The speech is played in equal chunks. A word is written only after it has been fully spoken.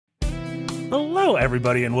Hello,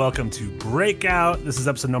 everybody, and welcome to Breakout. This is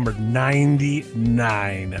episode number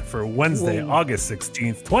 99 for Wednesday, August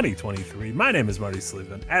 16th, 2023. My name is Marty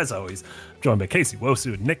Sleevan. As always, I'm joined by Casey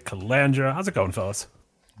Wosu and Nick Calandra. How's it going, fellas?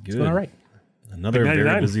 Good. All right. Another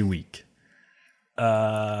very busy week.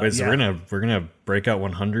 Wait, so we're gonna break out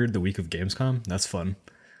 100 the week of Gamescom. That's fun.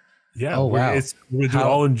 Yeah. Oh wow. We're do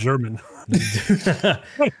all in German.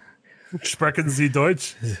 Sprechen Sie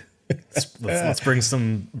Deutsch? Let's bring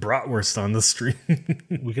some bratwurst on the stream.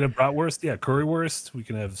 We can have bratwurst, currywurst. We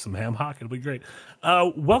can have some ham hock. It'll be great.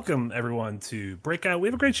 Welcome everyone to Breakout. We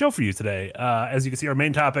have a great show for you today. As you can see, our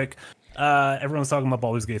main topic. Everyone's talking about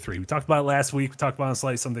Baldur's Gate 3. We talked about it last week. We talked about it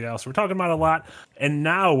slightly something else. We're talking about it a lot, and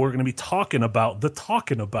now we're going to be talking about Baldur's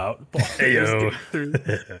Gate 3.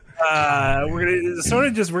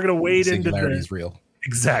 We're gonna wade into the real.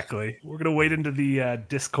 Exactly. We're gonna wade into the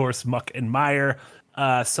discourse muck and mire.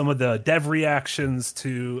 Some of the dev reactions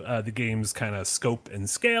to the game's kind of scope and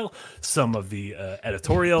scale, some of the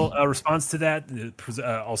editorial response to that,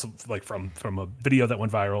 also like from a video that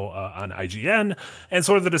went viral on IGN, and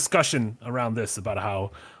sort of the discussion around this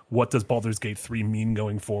about what does Baldur's Gate 3 mean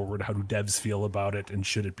going forward? How do devs feel about it? And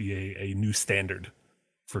should it be a new standard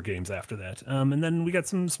for games after that? And then we got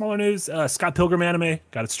some smaller news. Scott Pilgrim anime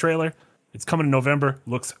got its trailer. It's coming in November.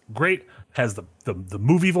 Looks great. Has the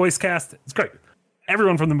movie voice cast. It's great.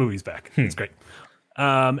 Everyone from the movie's back. It's great.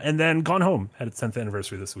 And then Gone Home had its 10th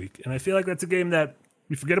anniversary this week. And I feel like that's a game that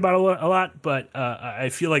we forget about a lot, but I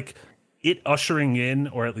feel like it ushering in,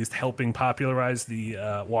 or at least helping popularize the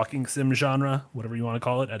walking sim genre, whatever you want to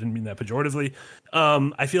call it. I didn't mean that pejoratively.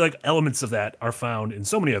 I feel like elements of that are found in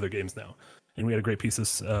so many other games now. And we had a great piece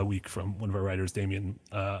this week from one of our writers, Damien,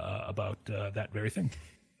 about that very thing.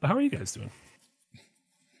 But how are you guys doing?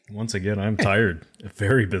 Once again, I'm tired. A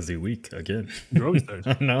very busy week again. You're always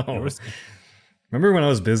tired. No. Remember when I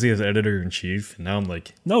was busy as editor-in-chief? Now I'm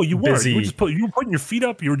like, no, you weren't. busy. You were putting your feet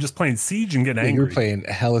up. You were just playing Siege and getting angry. You were playing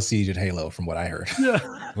hella Siege and Halo, from what I heard. Yeah.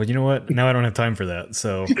 Well, you know what? Now I don't have time for that.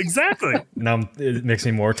 So exactly. Now it makes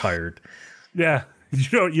me more tired. Yeah. You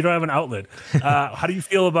don't have an outlet. How do you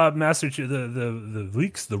feel about Master Chief, the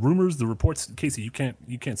leaks, the rumors, the reports? Casey, you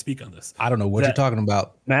can't speak on this. I don't know what you're talking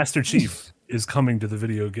about. Master Chief is coming to the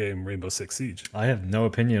video game Rainbow Six Siege. I have no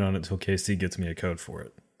opinion on it until KC gets me a code for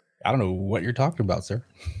it. I don't know what you're talking about, sir.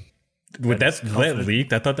 With that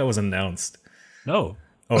leaked? I thought that was announced. No.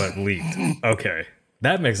 Oh, it leaked. Okay.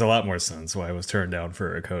 That makes a lot more sense why I was turned down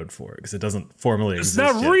for a code for it, because it doesn't formally exist.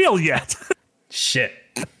 It's not real yet. Shit.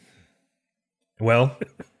 Well,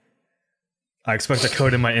 I expect a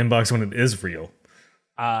code in my inbox when it is real.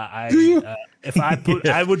 I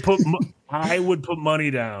would put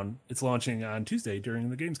money down. It's launching on Tuesday during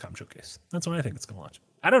the Gamescom showcase. That's when I think it's going to launch.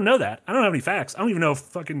 I don't know that. I don't have any facts. I don't even know if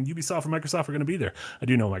fucking Ubisoft or Microsoft are going to be there. I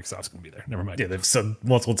do know Microsoft's going to be there. Never mind. Yeah, they've said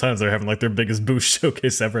multiple times they're having like their biggest booth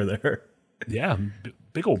showcase ever there. Yeah,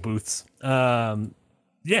 big old booths.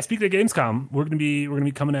 Yeah, speaking of Gamescom, we're gonna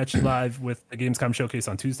be coming at you live with the Gamescom showcase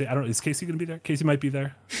on Tuesday. I don't know, is Casey gonna be there? Casey might be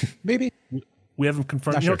there. Maybe. We haven't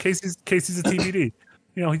confirmed. Not you know, sure. Casey's a TBD.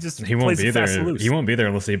 You know, he won't plays be it there. fast and loose. He won't be there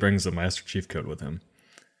unless he brings the Master Chief code with him.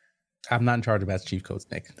 I'm not in charge of Master Chief codes,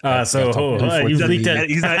 Nick. You leaked it.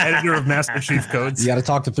 He's not editor of Master Chief codes. You got to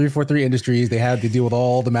talk to 343 Industries. They had to deal with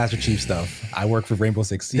all the Master Chief stuff. I work for Rainbow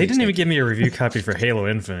Six Siege. They didn't even give me a review copy for Halo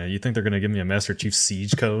Infinite. You think they're going to give me a Master Chief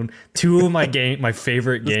Siege code? Two of my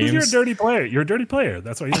favorite games. You're a dirty player. You're a dirty player.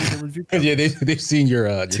 That's why you get a review copy. Yeah, they've seen your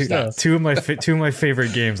stats. Two of my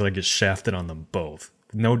favorite games. I get shafted on them both.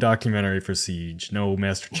 No documentary for Siege. No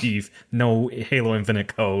Master Chief. No Halo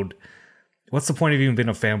Infinite code. What's the point of even being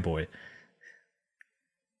a fanboy?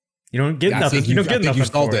 You don't get nothing. You don't get nothing. You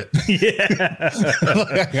solved it.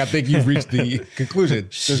 Yeah. I think you've reached the conclusion.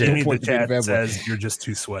 Jimmy the chat says you're just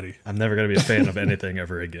too sweaty. I'm never going to be a fan of anything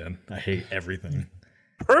ever again. I hate everything.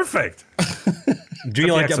 Perfect. Do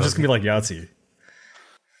you like? I'm just gonna be like Yahtzee.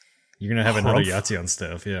 You're gonna have another Yahtzee on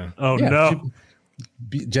staff. Yeah. Oh yeah, no.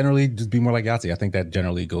 Generally, just be more like Yahtzee. I think that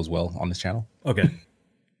generally goes well on this channel. Okay.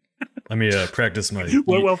 Let me practice my.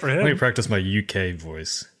 Well for him. Let me practice my UK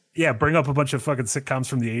voice. Yeah, bring up a bunch of fucking sitcoms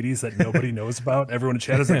from the 80s that nobody knows about. Everyone in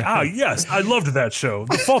chat is like, yes, I loved that show.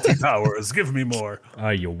 The Faulty Towers, give me more.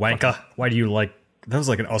 You wanker. Why do you like... That was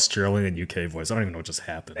like an Australian UK voice. I don't even know what just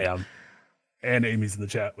happened. Yeah. And Amy's in the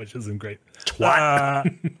chat, which isn't great.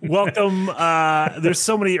 Twat. Welcome. There's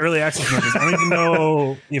so many early access members. I don't even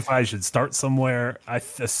know if I should start somewhere. I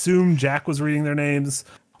assume Jack was reading their names,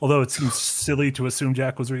 although it seems silly to assume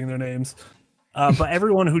Jack was reading their names. But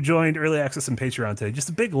everyone who joined early access and Patreon today, just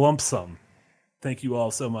a big lump sum Thank you all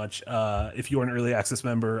so much. If you are an early access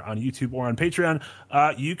member on YouTube or on Patreon,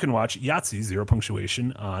 you can watch Yahtzee Zero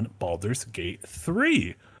Punctuation on Baldur's Gate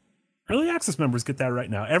 3. Early access members get that right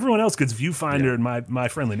now. Everyone else gets Viewfinder and my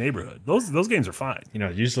friendly neighborhood. Those games are fine. You know,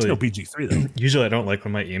 usually no PG-3 though. Usually I don't like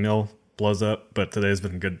when my email blows up, but today's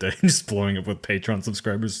been a good day just blowing up with Patreon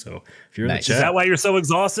subscribers. So if you're in the chat, is that why you're so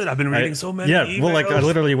exhausted? I've been reading so many emails. Well, like I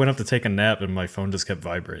literally went up to take a nap and my phone just kept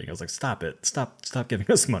vibrating. I was like, stop it. Stop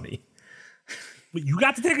giving us money. But you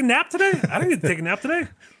got to take a nap today? I didn't get to take a nap today.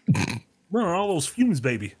 Bro, all those fumes,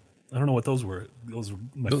 baby. I don't know what those were. Those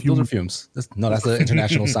are fumes. That's the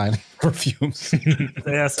international sign for fumes.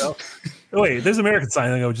 ASL. Oh, wait, there's American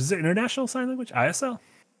Sign Language. Is it International Sign Language? ISL?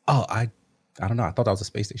 Oh, I don't know. I thought that was a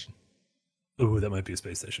space station. Ooh, that might be a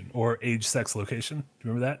space station. Or age, sex, location. Do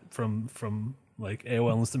you remember that from like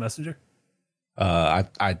AOL Instant Messenger?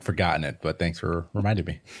 I'd forgotten it, but thanks for reminding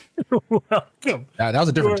me. Welcome. That was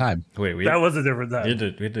a different time. Wait, that was a different time.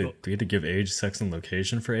 We had to give age, sex, and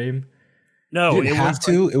location for AIM. No, you didn't have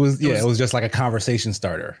to. It was just like a conversation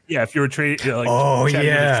starter. Yeah, if you were trained, like, with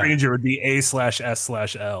a stranger, it would be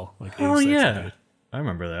A/S/L. Like oh yeah, I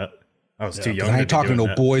remember that. I was too young. I ain't talking to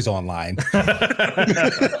no boys online.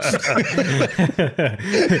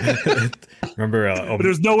 Remember? But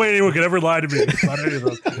there's no way anyone could ever lie to me about any of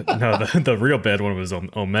those. No, the real bad one was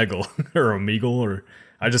Omegle or Omegle, or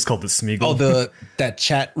I just called it Smeagol. Oh, that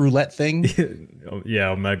chat roulette thing.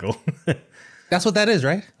 Yeah, Omegle. That's what that is,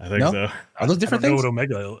 right? I think so. Are those different things?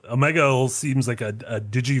 Omega seems like a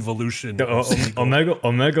digivolution.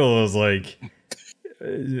 Omegle was like,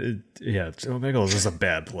 Omegle is just a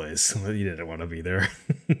bad place. You didn't want to be there.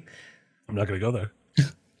 I'm not gonna go there.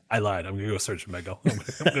 I lied. I'm gonna go search Omegle.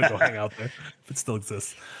 I'm gonna go hang out there if it still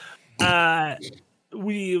exists.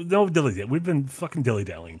 We've been fucking dilly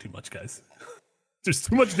dallying too much, guys. There's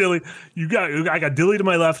too much dilly. I got dilly to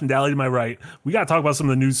my left and dally to my right. We got to talk about some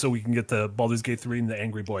of the news so we can get to Baldur's Gate 3 and the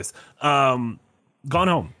Angry Boys. Gone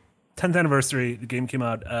Home, 10th anniversary. The game came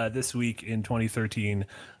out this week in 2013.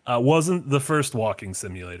 Wasn't the first walking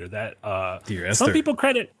simulator that some people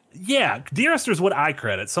credit. Yeah, Dear Esther is what I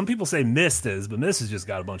credit. Some people say Myst is, but Myst has just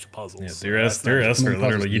got a bunch of puzzles. Yeah, Dear Esther,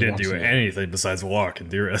 literally, you didn't do anything besides walk in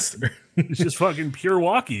Dear Esther. It's just fucking pure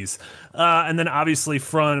walkies. And then obviously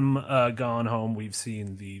from Gone Home, we've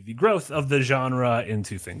seen the growth of the genre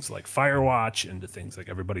into things like Firewatch, into things like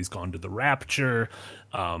Everybody's Gone to the Rapture,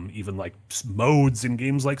 even like modes in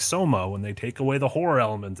games like Soma when they take away the horror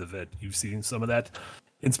element of it. You've seen some of that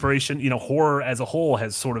inspiration. Horror as a whole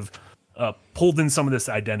has sort of pulled in some of this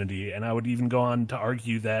identity, and I would even go on to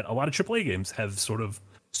argue that a lot of AAA games have sort of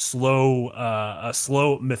slow,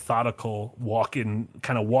 methodical walk and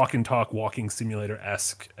talk, walking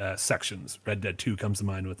simulator-esque sections. Red Dead 2 comes to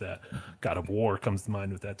mind with that. God of War comes to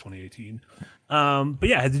mind with that. 2018. But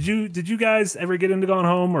yeah, did you guys ever get into Gone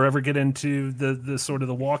Home or ever get into the sort of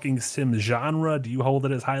the walking sim genre? Do you hold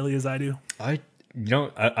it as highly as I do?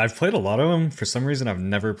 I've played a lot of them. For some reason, I've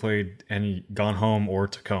never played any Gone Home or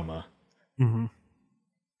Tacoma. Mm-hmm.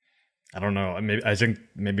 I don't know. I think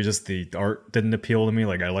maybe just the art didn't appeal to me.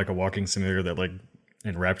 Like I like a walking simulator that like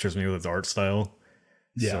enraptures me with its art style.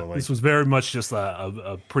 Yeah, so, this was very much just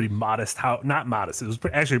a pretty modest house. Not modest. It was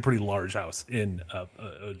actually a pretty large house in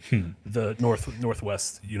the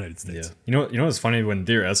northwest United States. Yeah. You know what's funny? When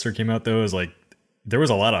Dear Esther came out, though, is like there was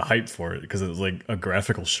a lot of hype for it because it was like a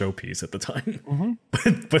graphical showpiece at the time.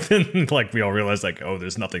 Mm-hmm. but then like we all realized like, oh,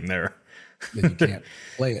 there's nothing there. Then you can't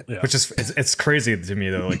play it. Yeah. Which is it's crazy to me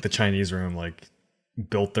though. Like the Chinese room like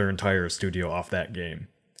built their entire studio off that game.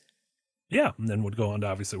 Yeah, and then would go on to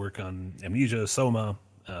obviously work on Amnesia, Soma,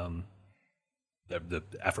 the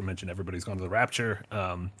aforementioned Everybody's Gone to the Rapture.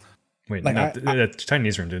 The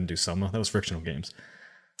Chinese room didn't do Soma. That was Frictional Games.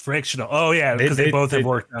 Frictional. Oh yeah, because they both have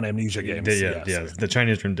worked on Amnesia games. Yeah. The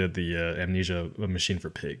Chinese room did the Amnesia Machine for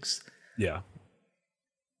Pigs. Yeah.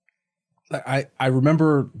 I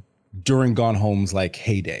remember during Gone Home's like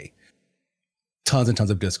heyday, tons and tons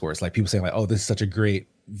of discourse, like people saying like, oh, this is such a great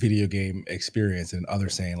video game experience, and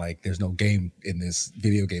others saying like there's no game in this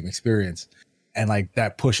video game experience, and like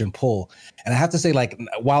that push and pull. And I have to say, like,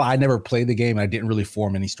 while I never played the game and I didn't really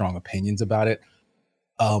form any strong opinions about it,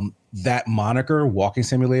 that moniker walking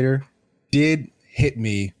simulator did hit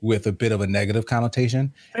me with a bit of a negative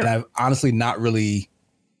connotation. And I've honestly not really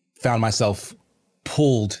found myself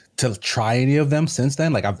pulled to try any of them since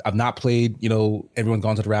then. Like I've not played, Everyone's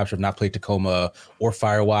Gone to the Rapture. I've not played Tacoma or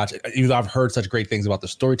Firewatch. Even though I've heard such great things about the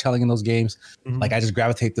storytelling in those games. Mm-hmm. Like I just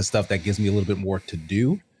gravitate to stuff that gives me a little bit more to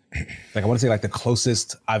do. Like I want to say like the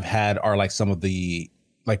closest I've had are like some of the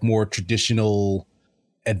like more traditional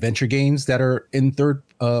adventure games that are in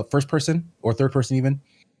first person or third person even.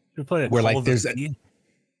 You play where like Call of the there's a Sea?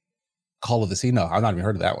 Call of the Sea. No, I've not even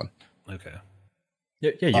heard of that one. Okay.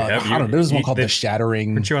 Yeah, you have. I don't know. There's one called they, The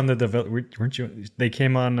Shattering. Weren't you on the weren't you? They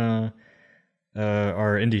came on our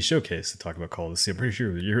indie showcase to talk about Call of the Sea. I'm pretty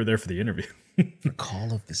sure you were there for the interview. For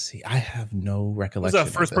Call of the Sea. I have no Was recollection.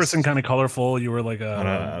 that first person kind of colorful? You were like On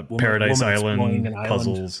a Paradise woman exploring Island an island?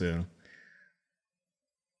 puzzles. Yeah.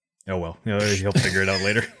 Oh well, he'll figure it out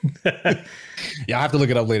later. Yeah, I have to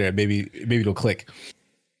look it up later. Maybe it'll click.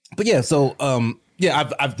 But yeah, so yeah,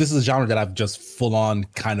 I've this is a genre that I've just full on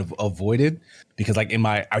kind of avoided because like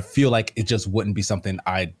I feel like it just wouldn't be something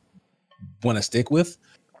I'd want to stick with.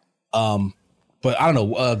 But I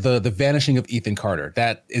don't know, the Vanishing of Ethan Carter.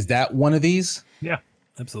 Is that one of these? Yeah,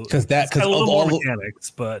 absolutely. Because a little of more all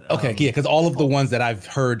mechanics, but okay, yeah, because all of the ones that I've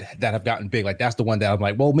heard that have gotten big, like that's the one that I'm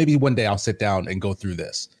like, well, maybe one day I'll sit down and go through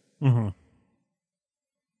this. Mm-hmm.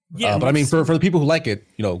 Yeah, but I mean, for the people who like it,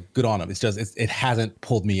 good on them. It's just it hasn't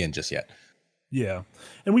pulled me in just yet. Yeah,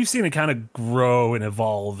 and we've seen it kind of grow and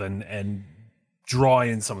evolve and draw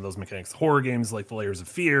in some of those mechanics. Horror games like the Layers of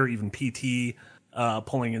Fear, even PT,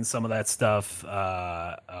 pulling in some of that stuff.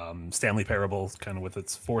 Stanley Parable, kind of with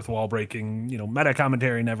its fourth wall breaking, meta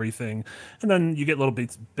commentary and everything. And then you get little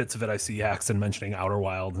bits of it. I see Axon mentioning Outer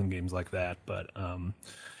Wilds and games like that, but.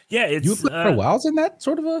 Yeah, it's you put Outer Wilds in that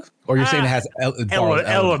sort of or you're saying it has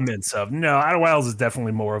elements of Outer Wilds is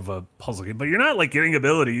definitely more of a puzzle game, but you're not like getting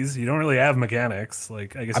abilities. You don't really have mechanics.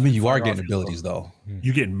 Like I guess you are getting abilities though.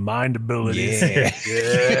 You get mind abilities. Yeah.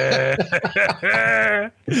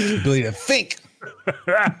 Ability to think.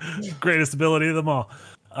 Greatest ability of them all.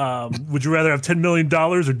 Would you rather have $10 million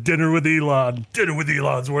or dinner with Elon? Dinner with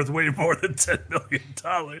Elon's worth way more than $10 million.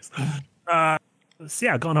 So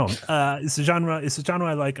yeah, going home. It's a genre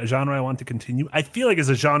I like, a genre I want to continue. I feel like it's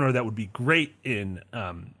a genre that would be great in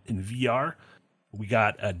VR. We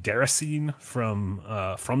got a Daracene from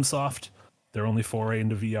FromSoft. Their only foray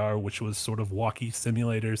into VR, which was sort of walkie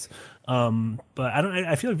simulators. But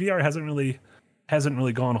I feel like VR hasn't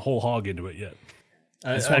really gone whole hog into it yet.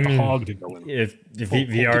 I mean, hog to go in. If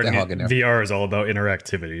VR is all about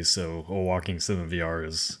interactivity, so a walking sim in VR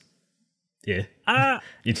is. Yeah,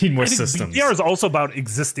 you need more systems. VR is also about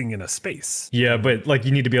existing in a space. Yeah, but like you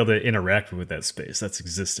need to be able to interact with that space. That's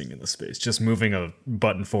existing in the space. Just moving a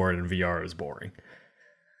button forward in VR is boring.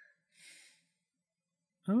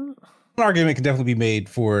 An argument can definitely be made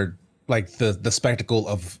for like the spectacle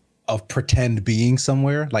of pretend being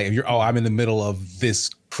somewhere. Like if I'm in the middle of this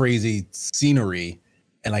crazy scenery,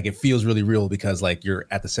 and like it feels really real because like you're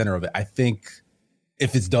at the center of it. I think.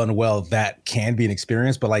 If it's done well, that can be an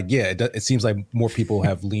experience. But like, yeah, it seems like more people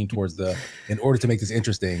have leaned towards in order to make this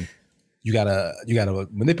interesting, you gotta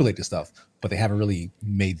manipulate this stuff. But they haven't really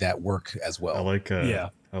made that work as well. I like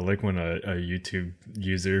when a YouTube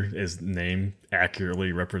user's name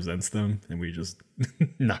accurately represents them, and we just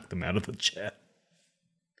knock them out of the chat.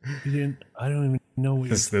 I don't even know.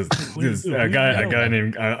 This a guy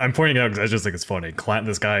named I'm pointing it out because I just think it's funny.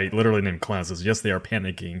 This guy literally named Clown says, "Yes, they are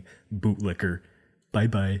panicking, bootlicker."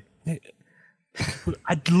 Bye.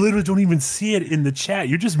 I literally don't even see it in the chat.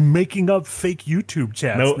 You're just making up fake YouTube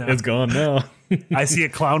chats. Nope, now. It's gone now. I see a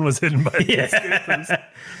Clown was hidden by the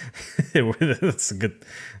That's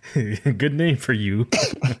a good name for you.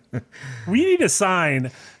 We need a sign.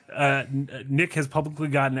 Nick has publicly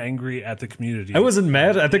gotten angry at the community. I wasn't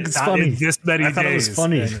mad. I think it's funny. This many I thought days. It was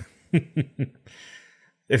funny.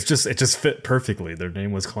 It just fit perfectly. Their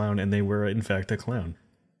name was Clown, and they were in fact a clown.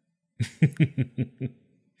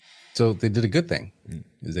 So they did a good thing.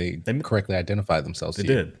 They correctly identified themselves. They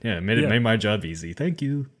did. Yeah, made my job easy. Thank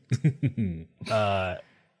you. I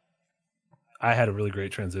had a really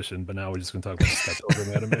great transition, but now we're just going to talk about Scott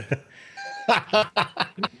Pilgrim anime.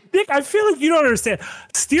 Nick, I feel like you don't understand.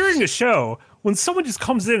 Steering a show, when someone just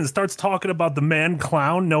comes in and starts talking about the man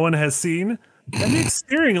clown no one has seen, that makes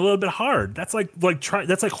steering a little bit hard. That's like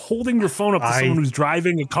holding your phone up to someone who's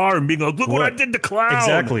driving a car and being like, "Look what I did to clown."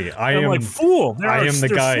 Exactly. I'm like, fool. I am the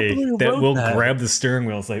guy that will grab the steering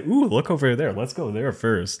wheel and say, "Ooh, look over there. Let's go there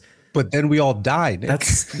first." But then we all died.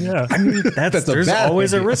 That's I mean, there's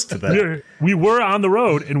always a risk to that. We were on the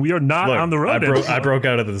road, and we are not on the road. I broke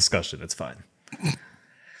out of the discussion. It's fine.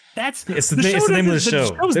 It's the name of the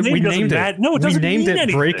show. We named it. No, it doesn't mean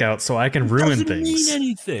anything. Breakout, so I can ruin things. It doesn't mean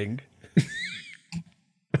anything.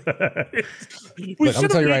 Look, I'm gonna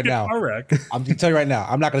tell you right now. I'm gonna tell you right now.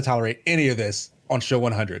 I'm not gonna tolerate any of this on show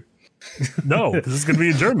 100. No, this is gonna be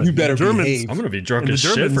in German. You better behave. I'm gonna be drunk as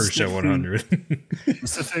shit for show 100.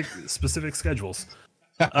 specific schedules.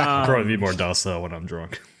 I'll probably be more docile when I'm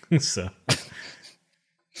drunk. So,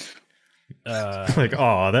 Like,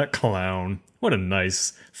 oh, that clown. What a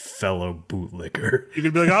nice fellow bootlicker. You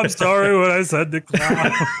could be like, I'm sorry when I said the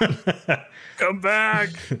clown. Come back.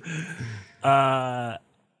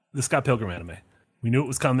 The Scott Pilgrim anime. We knew it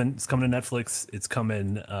was coming. It's coming to Netflix. It's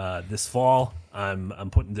coming this fall.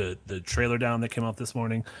 I'm putting the trailer down that came out this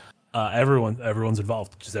morning. Everyone's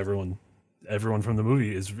involved. Just everyone from the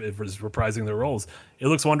movie is reprising their roles. It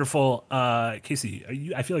looks wonderful.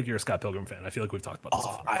 Casey, I feel like you're a Scott Pilgrim fan. I feel like we've talked about this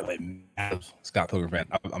before. I'm a massive Scott Pilgrim fan.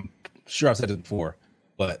 I'm sure I've said it before,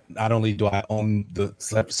 but not only do I own the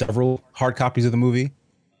several hard copies of the movie,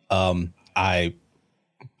 I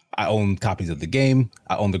own copies of the game.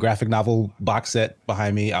 I own the graphic novel box set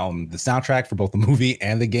behind me. I own the soundtrack for both the movie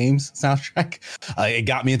and the game's soundtrack. It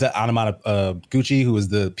got me into Anamata Gucci, who is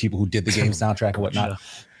the people who did the game soundtrack and whatnot.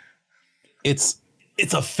 It's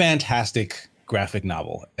a fantastic graphic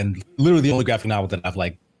novel, and literally the only graphic novel that I've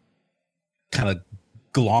like kind of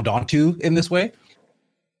glommed onto in this way.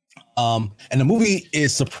 And the movie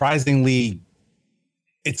is surprisingly,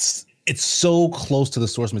 it's so close to the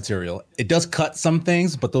source material. It does cut some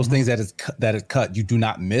things, but those things that it cut, you do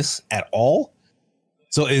not miss at all.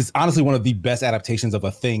 So it's honestly one of the best adaptations of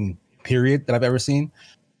a thing, period, that I've ever seen.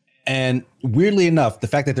 And weirdly enough, the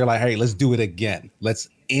fact that they're like, hey, let's do it again. Let's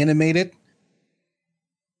animate it.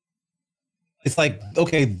 It's like,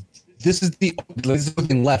 okay, this is the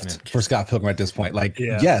thing left for Scott Pilgrim at this point. Like,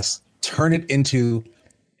 yes, turn it into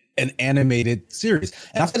an animated series.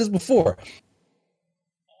 And I've said this before.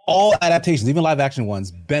 All adaptations, even live action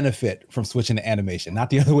ones, benefit from switching to animation, not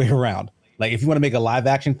the other way around. Like if you want to make a live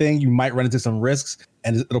action thing, you might run into some risks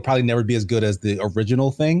and it'll probably never be as good as the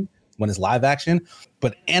original thing when it's live action.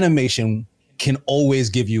 But animation can always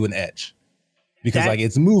give you an edge because like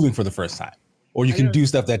it's moving for the first time, or you can do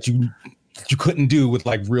stuff that you couldn't do with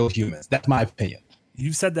like real humans. That's my opinion.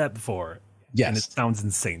 You've said that before. Yes. And it sounds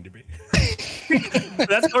insane to me.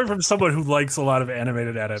 That's coming from someone who likes a lot of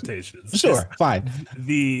animated adaptations. Sure, fine.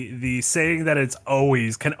 The saying that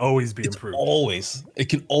can always be improved. It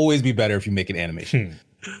can always be better if you make an animation.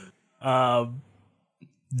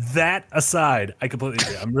 That aside, I completely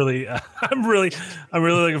agree. I'm really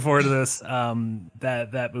looking forward to this.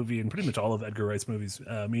 That movie and pretty much all of Edgar Wright's movies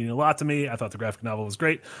meaning a lot to me. I thought the graphic novel was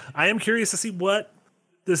great. I am curious to see what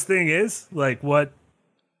this thing is like. What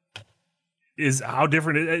is how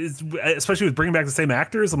different it is, especially with bringing back the same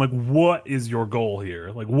actors. I'm like, what is your goal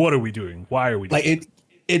here? Like, what are we doing? Why are we doing like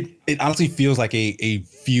it honestly feels like a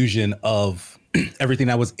fusion of everything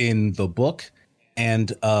that was in the book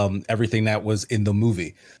and everything that was in the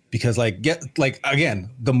movie, because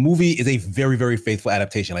again, the movie is a very, very faithful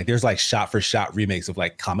adaptation. Like there's like shot for shot remakes of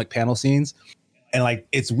like comic panel scenes, and like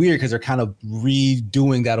it's weird because they're kind of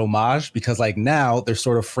redoing that homage, because like now they're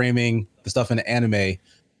sort of framing the stuff in the anime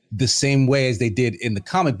the same way as they did in the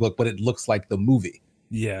comic book, but it looks like the movie.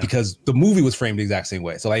 Yeah. Because the movie was framed the exact same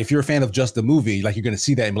way. So like if you're a fan of just the movie, like you're going to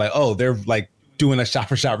see that and be like, oh, they're like doing a shot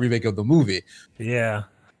for shot remake of the movie. Yeah.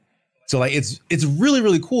 So like it's really,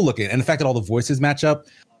 really cool looking. And the fact that all the voices match up,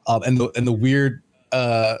 and the weird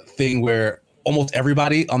thing where almost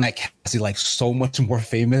everybody on that cast is like so much more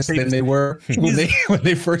famous than they were when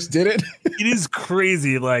they first did it. It is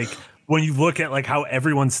crazy. Like when you look at like how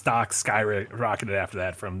everyone's stock skyrocketed after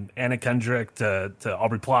that, from Anna Kendrick to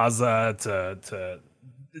Aubrey Plaza to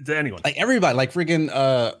anyone. Like everybody, like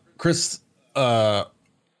freaking Chris. I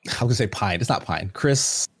was gonna say Pine. It's not Pine.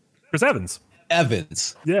 Chris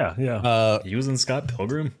Evans. Yeah. He was in Scott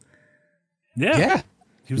Pilgrim. Yeah.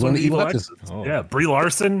 He was one of the evil exes. Oh. Yeah. Brie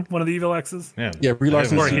Larson, one of the evil exes. Yeah. Brie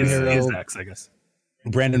Larson, or his ex, I guess.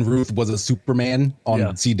 Brandon Ruth was a Superman on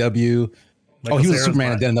CW. Michael he was Sarah's a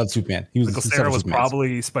Superman and then another Superman. Michael Cera was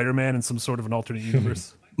probably Spider-Man in some sort of an alternate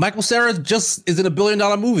universe. Michael Cera just is in $1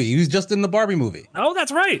 billion movie. He was just in the Barbie movie. Oh,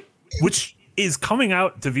 that's right. Which is coming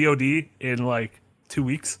out to VOD in like 2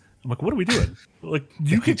 weeks. I'm like, what are we doing? Like,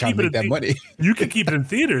 you could keep it in money. You could keep it in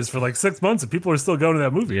theaters for like 6 months, and people are still going to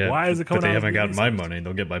that movie. Yeah, why is it coming out? But they haven't gotten my money.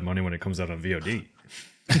 They'll get my money when it comes out on VOD.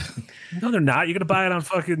 No, they're not. You're gonna buy it on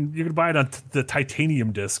You're gonna buy it on the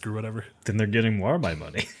titanium disc or whatever. Then they're getting more of my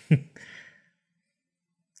money.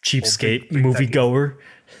 Cheapskate moviegoer.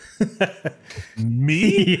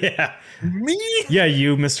 Me? Yeah. Me? Yeah,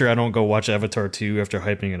 you, Mr. I don't go watch Avatar 2 after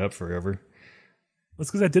hyping it up forever. That's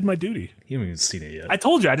because I did my duty. You haven't even seen it yet. I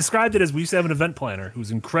told you. I described it as we used to have an event planner who's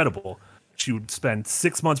incredible. She would spend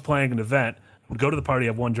 6 months planning an event, would go to the party,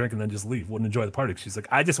 have one drink, and then just leave. Wouldn't enjoy the party. She's like,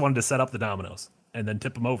 I just wanted to set up the dominoes and then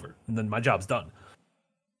tip them over, and then my job's done.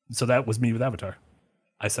 So that was me with Avatar.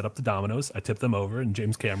 I set up the dominoes, I tipped them over, and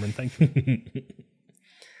James Cameron thanked me.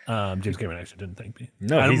 James Cameron actually didn't thank me.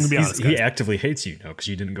 No, he actively hates you now because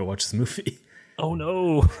you didn't go watch this movie. Oh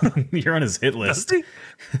no. You're on his hit list.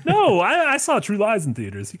 No, I saw True Lies in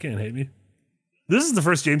theaters. You can't hate me. This is the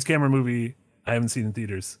first James Cameron movie I haven't seen in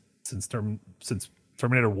theaters since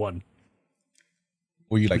Terminator 1.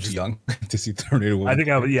 Were you like young to see Terminator 1? I think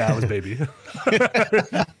I was baby.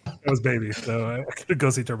 I was baby, so I couldn't go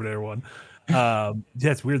see Terminator 1. Yeah,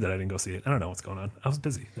 it's weird that I didn't go see it. I don't know what's going on. I was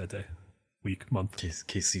busy that day, week, month.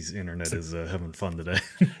 Casey's internet is having fun today.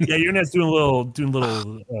 Yeah, your internet's doing little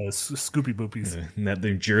scoopy boopies. That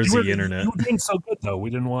New Jersey internet. You were doing so good though. We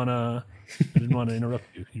didn't want to interrupt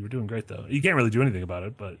you. You were doing great though. You can't really do anything about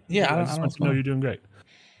it, but yeah, I just want to know you're doing great.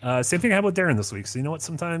 Same thing happened with Darren this week. So you know what?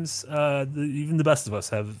 Sometimes even the best of us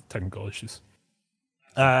have technical issues.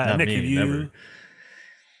 Not Nick, me, never.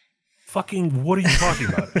 Fucking, what are you talking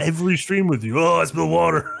about? Every stream with you. Oh, I spilled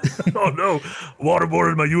water. Oh no,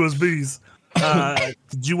 waterboarded my USBs.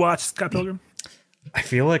 Did you watch Scott Pilgrim? I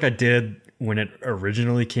feel like I did when it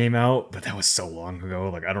originally came out, but that was so long ago.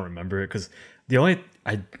 Like I don't remember it because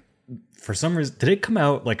for some reason, did it come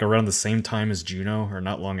out like around the same time as Juno or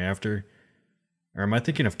not long after? Or am I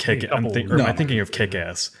thinking of am I thinking of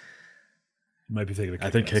Kick-Ass? You might be thinking of Kick-Ass.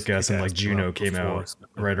 I think Kick-Ass and like Juno came out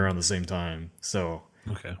right around the same time. So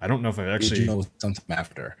okay, I don't know if I've actually. Juno was sometime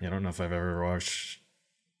after. Yeah, I don't know if I've ever watched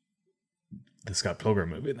the Scott Pilgrim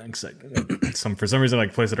movie. Then, for some reason, I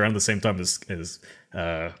placed it around the same time as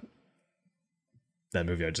that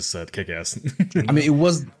movie I just said, Kick-Ass. I mean,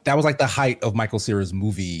 that was like the height of Michael Cera's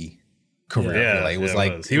movie career. Yeah, like, it was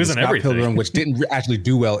he was in Scott everything. Pilgrim, which didn't actually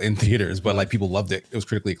do well in theaters, but like people loved it. It was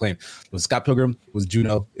critically acclaimed. It was Scott Pilgrim. It was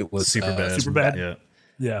Juno. It was Superbad.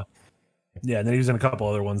 Yeah. And then he was in a couple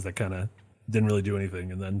other ones that kind of didn't really do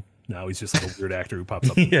anything, and then now he's just like a weird actor who pops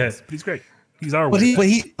up. Yeah, but he's great. He's our. But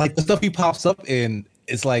he like the stuff he pops up in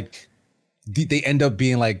is like they end up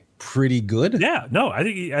being like pretty good. Yeah. No, I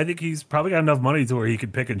think he's probably got enough money to where he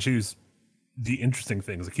could pick and choose the interesting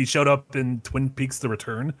things. Like he showed up in Twin Peaks: The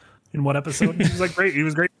Return in one episode. He was like great. He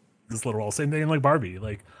was great. This little role. Same thing in like Barbie.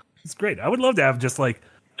 Like it's great. I would love to have just like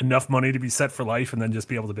enough money to be set for life, and then just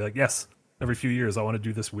be able to be like, yes, every few years I want to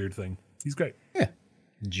do this weird thing. He's great. Yeah.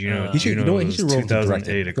 Juno, he should roll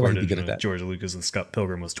 2008 according to to George Lucas, and Scott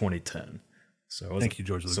Pilgrim was 2010. So thank you,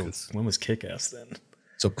 George Lucas. So when was Kick-Ass then?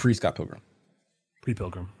 So pre Scott Pilgrim.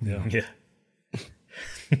 Pre-Pilgrim. Yeah. Yeah.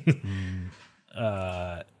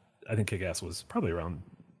 I think Kick-Ass was probably around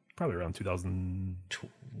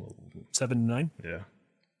 2007, 9. Yeah.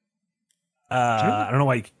 I don't know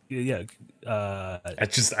why. Yeah. I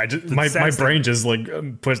just my brain just like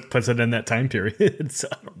puts it in that time period. So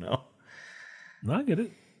I don't know. No, I get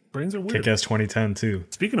it. Brains are weird. Kick-Ass 2010 too.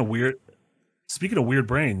 Speaking of weird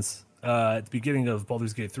brains, at the beginning of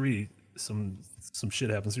Baldur's Gate 3, some shit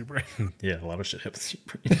happens to your brain. Yeah, a lot of shit happens to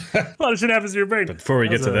your brain. A lot of shit happens to your brain. But before we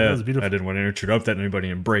get to that, I didn't want to interrupt that anybody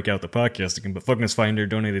and break out the podcast again. But Fuckness Finder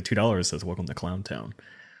donated $2. Says welcome to Clown Town.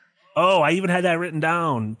 Oh, I even had that written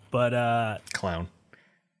down, but Clown.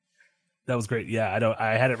 That was great. Yeah,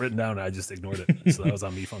 I had it written down. I just ignored it. So that was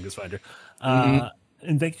on me, Fungus Finder.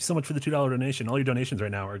 And thank you so much for the $2 donation. All your donations right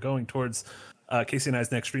now are going towards Casey and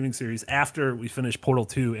I's next streaming series. After we finish Portal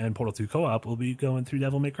 2 and Portal 2 Co-op, we'll be going through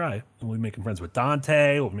Devil May Cry. And we'll be making friends with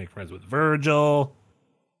Dante. We'll be making friends with Virgil.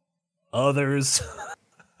 Others.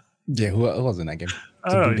 Yeah, who was in that game?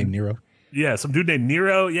 Some dude named Nero. Yeah, some dude named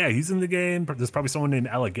Nero. Yeah, he's in the game. There's probably someone named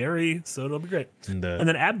Alighieri, so it'll be great. And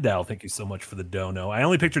then Abdel, thank you so much for the dono. I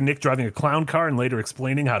only pictured Nick driving a clown car and later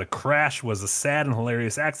explaining how to crash was a sad and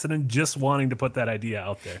hilarious accident, just wanting to put that idea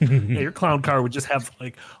out there. Yeah, your clown car would just have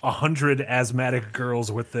like 100 asthmatic girls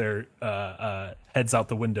with their heads out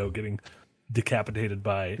the window getting decapitated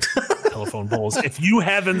by telephone poles. If you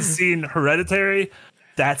haven't seen Hereditary,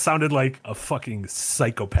 that sounded like a fucking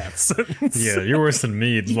psychopath sentence. Yeah, you're worse than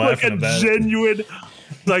me. Like a genuine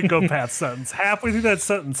psychopath sentence. Halfway through that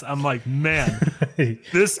sentence, I'm like, man,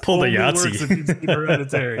 this pulled a only Yahtzee. works if you've seen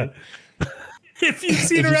Hereditary. If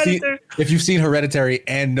you've seen Hereditary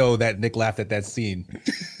and know that Nick laughed at that scene.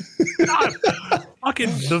 God, fucking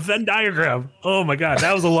the Venn diagram. Oh my God,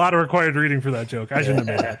 that was a lot of required reading for that joke. I shouldn't have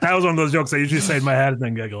made that. That was one of those jokes I usually say in my head and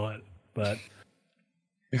then giggle at. But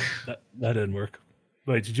that didn't work.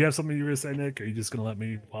 Wait, did you have something you were going to say, Nick? Are you just going to let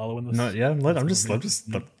me wallow in this? No, yeah, I'm just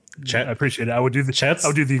chat. I appreciate it. I would do the exact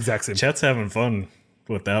same. Chat's having fun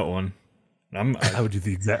with that one. I would do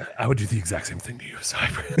the exact same thing to you. So I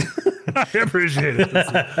appreciate it.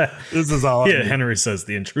 This is all. Yeah, Henry says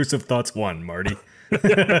the intrusive thoughts won, Marty.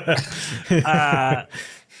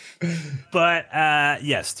 But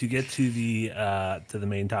yes, to get to the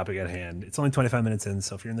main topic at hand, it's only 25 minutes in.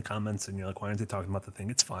 So if you're in the comments and you're like, why aren't they talking about the thing?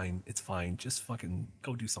 It's fine. It's fine. Just fucking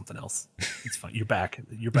go do something else. It's fine. You're back.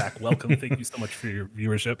 You're back. Welcome. Thank you so much for your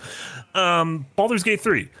viewership. Baldur's Gate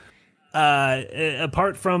 3.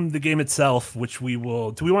 Apart from the game itself, which we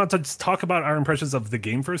will, do we want to just talk about our impressions of the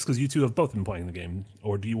game first? Because you two have both been playing the game,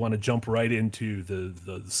 or do you want to jump right into the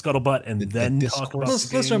scuttlebutt and then talk about let's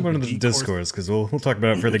jump into the discourse, because we'll talk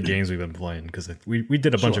about it for the games we've been playing, because we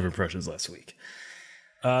did a bunch of impressions last week.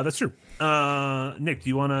 That's true. Nick, do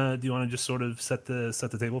you wanna just sort of set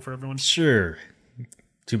the table for everyone? Sure.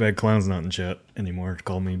 Too bad Clown's not in chat anymore to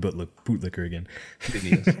call me bootlicker again.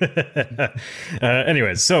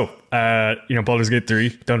 Anyways, so, Baldur's Gate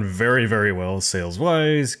 3 done very, very well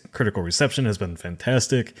sales-wise. Critical reception has been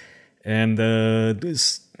fantastic. And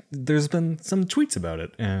there's been some tweets about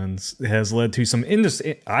it. And it has led to some,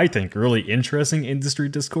 I think, really interesting industry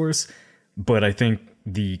discourse. But I think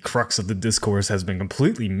the crux of the discourse has been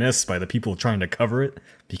completely missed by the people trying to cover it,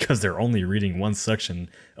 because they're only reading one section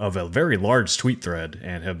of a very large tweet thread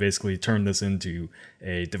and have basically turned this into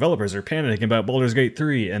a developers are panicking about Baldur's Gate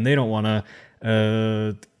 3 and they don't want to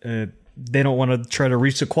try to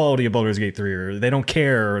reach the quality of Baldur's Gate 3, or they don't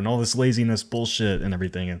care, and all this laziness bullshit and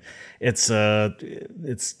everything. And it's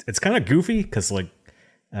kind of goofy, because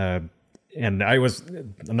and I'm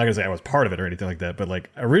not gonna say I was part of it or anything like that, but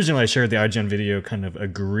originally I shared the IGN video kind of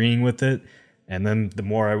agreeing with it, and then the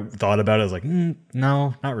more I thought about it, I was like,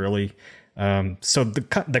 no, not really. So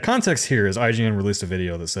the context here is IGN released a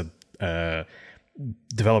video that said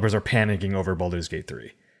developers are panicking over Baldur's Gate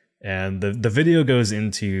 3, and the video goes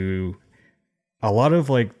into a lot of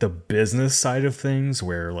the business side of things,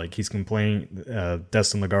 where he's complaining.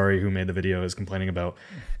 Destin Ligari, who made the video, is complaining about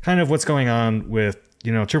kind of what's going on with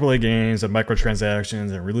AAA games and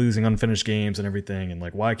microtransactions, and we're losing unfinished games and everything, and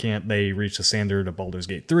why can't they reach the standard of Baldur's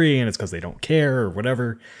Gate 3, and it's because they don't care or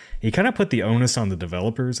whatever. He kind of put the onus on the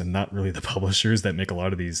developers and not really the publishers that make a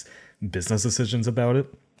lot of these business decisions about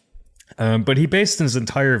it. But he based his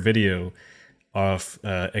entire video off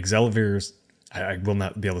Exalavir's, I will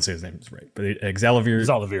not be able to say his name right, but Exalavir's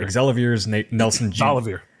Nelson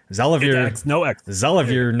Jr.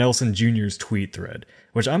 Xalavier Nelson Jr.'s tweet thread,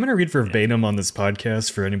 which I'm going to read verbatim on this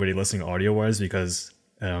podcast for anybody listening audio-wise, because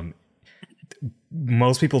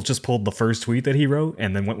most people just pulled the first tweet that he wrote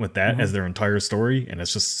and then went with that as their entire story, and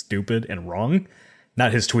it's just stupid and wrong.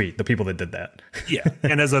 Not his tweet, the people that did that. Yeah,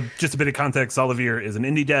 and as just a bit of context, Xalavier is an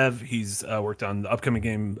indie dev. He's worked on the upcoming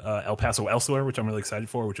game El Paso Elsewhere, which I'm really excited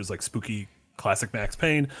for, which is spooky classic Max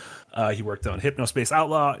Payne. He worked on Hypnospace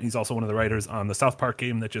Outlaw. He's also one of the writers on the South Park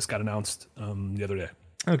game that just got announced the other day.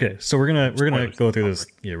 Okay, so we're gonna go through this.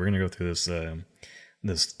 Yeah, we're gonna go through this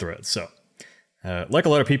this thread. So, like a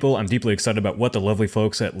lot of people, I'm deeply excited about what the lovely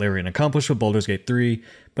folks at Larian accomplished with Baldur's Gate 3,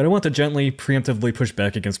 but I want to gently, preemptively push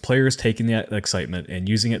back against players taking that excitement and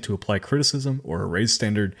using it to apply criticism or a raised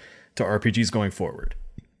standard to RPGs going forward.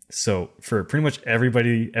 So, for pretty much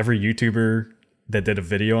everybody, every YouTuber that did a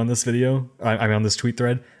video on this on this tweet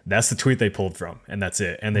thread, that's the tweet they pulled from, and that's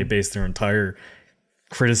it. And they based their entire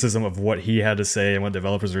criticism of what he had to say and what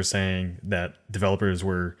developers were saying, that developers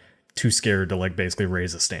were too scared to basically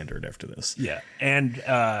raise a standard after this. Yeah, and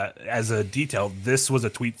as a detail, this was a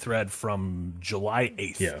tweet thread from July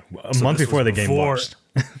 8th. Yeah, a month before the game launched.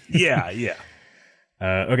 Yeah.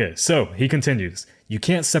 Okay, so he continues. You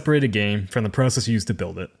can't separate a game from the process used to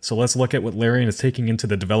build it, so let's look at what Larian is taking into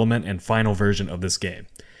the development and final version of this game.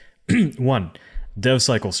 1. Dev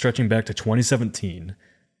cycle stretching back to 2017.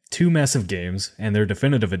 2 massive games, and their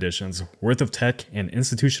definitive editions, worth of tech and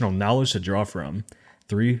institutional knowledge to draw from.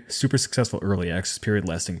 3. Super successful early access period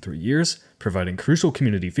lasting 3 years, providing crucial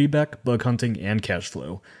community feedback, bug hunting, and cash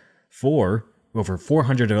flow. 4. Over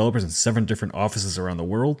 400 developers in 7 different offices around the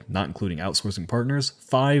world, not including outsourcing partners.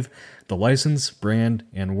 5. The license, brand,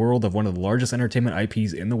 and world of one of the largest entertainment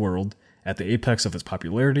IPs in the world, at the apex of its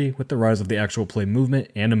popularity with the rise of the actual play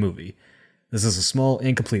movement and a movie. This is a small,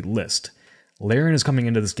 incomplete list. Larian is coming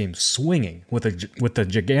into this game swinging with a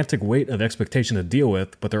gigantic weight of expectation to deal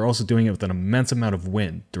with, but they're also doing it with an immense amount of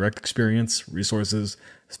win, direct experience, resources,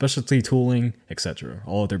 specialty tooling, etc.,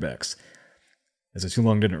 all at their backs. As I too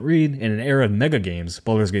long didn't read, in an era of mega games,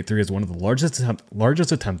 Baldur's Gate 3 is one of the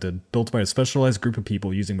largest attempted, built by a specialized group of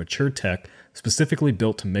people using mature tech, specifically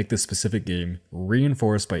built to make this specific game,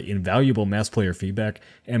 reinforced by invaluable mass player feedback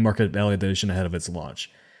and market validation ahead of its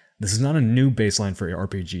launch. This is not a new baseline for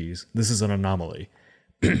RPGs, this is an anomaly.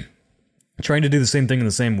 Trying to do the same thing in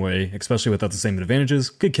the same way, especially without the same advantages,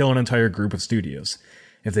 could kill an entire group of studios.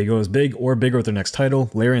 If they go as big or bigger with their next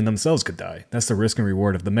title, Larian themselves could die. That's the risk and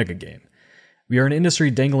reward of the mega game. We are an industry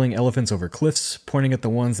dangling elephants over cliffs, pointing at the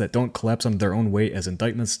ones that don't collapse under their own weight as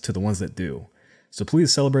indictments to the ones that do. So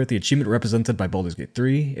please celebrate the achievement represented by Baldur's Gate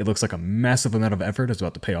 3. It looks like a massive amount of effort is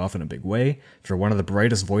about to pay off in a big way for one of the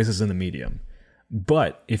brightest voices in the medium.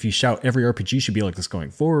 But if you shout every RPG should be like this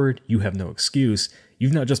going forward, you have no excuse.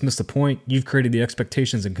 You've not just missed the point, you've created the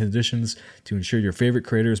expectations and conditions to ensure your favorite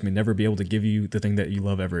creators may never be able to give you the thing that you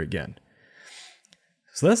love ever again.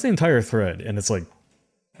 So that's the entire thread, and it's like,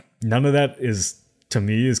 none of that is, to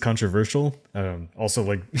me, is controversial. Also,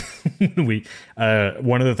 like,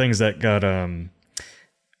 one of the things that got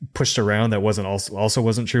pushed around that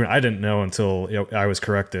wasn't true, and I didn't know until I was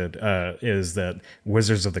corrected, is that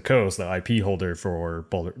Wizards of the Coast, the IP holder for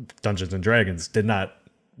Dungeons and Dragons, did not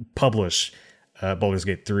publish Baldur's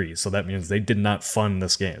Gate 3. So that means they did not fund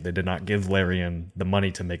this game. They did not give Larian the money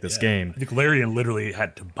to make this game. I think Larian literally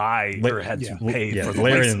had to buy or had to pay for the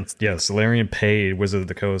license. Yes, Larian paid Wizards of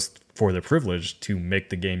the Coast for the privilege to make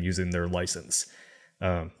the game using their license.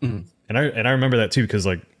 And I remember that too, because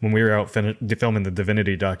like when we were out filming the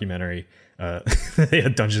Divinity documentary, they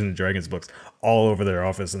had Dungeons and Dragons books all over their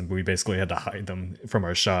office, and we basically had to hide them from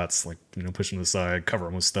our shots, like, you know, push them aside, cover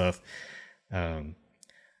them with stuff.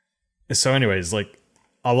 So anyways, like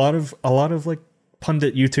a lot of like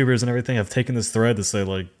pundit YouTubers and everything have taken this thread to say,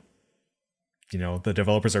 like, you know, the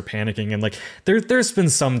developers are panicking, and like there's been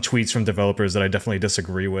some tweets from developers that I definitely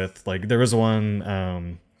disagree with. Like there was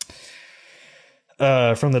one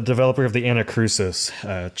from the developer of the Anacrusis,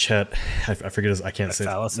 Chet, I forget I can't say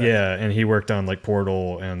it. Yeah, and he worked on like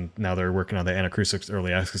Portal, and now they're working on the Anacrusis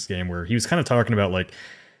early access game, where he was kind of talking about like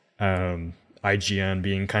IGN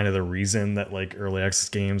being kind of the reason that like early access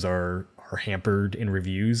games are hampered in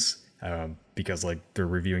reviews, because like they're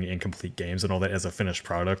reviewing incomplete games and all that as a finished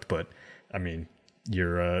product. But I mean,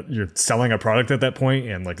 you're selling a product at that point,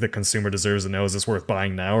 and like the consumer deserves to know, is this worth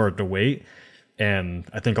buying now or to wait? And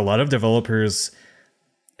I think a lot of developers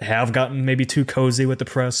have gotten maybe too cozy with the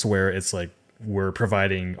press, where it's like, we're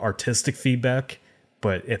providing artistic feedback,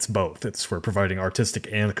 but it's both. We're providing artistic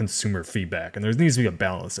and consumer feedback, and there needs to be a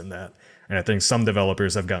balance in that. And I think some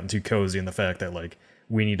developers have gotten too cozy in the fact that like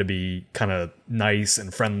we need to be kind of nice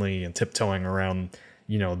and friendly and tiptoeing around,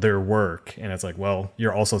 you know, their work. And it's like, well,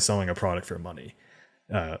 you're also selling a product for money.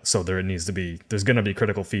 So there's going to be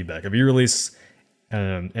critical feedback. If you release,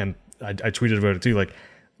 and I tweeted about it too, like,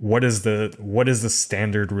 what is the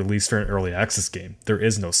standard release for an early access game? There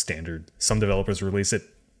is no standard. Some developers release it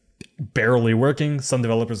barely working. Some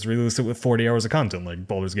developers release it with 40 hours of content, like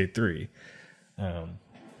Baldur's Gate 3.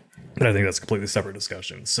 But I think that's a completely separate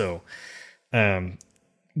discussion. So,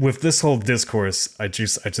 with this whole discourse, I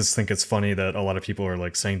just think it's funny that a lot of people are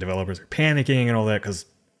like saying developers are panicking and all that, because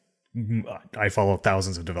I follow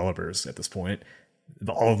thousands of developers at this point.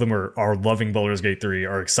 All of them are loving Baldur's Gate 3,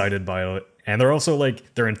 are excited by it, and they're also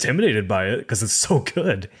like, they're intimidated by it because it's so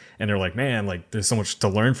good, and they're like, man, like there's so much to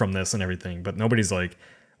learn from this and everything. But nobody's like,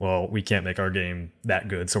 well, we can't make our game that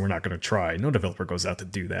good, so we're not going to try. No developer goes out to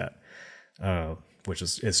do that. Which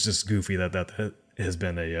is, it's just goofy that has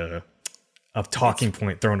been a talking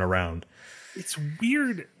point thrown around. It's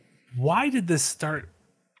weird. Why did this start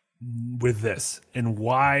with this? And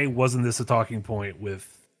why wasn't this a talking point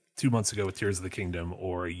with 2 months ago with Tears of the Kingdom,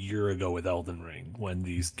 or a year ago with Elden Ring, when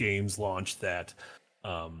these games launched that,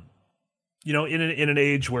 you know, in an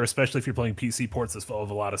age where, especially if you're playing PC ports as well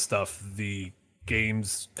of a lot of stuff, the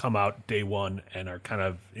games come out day one and are kind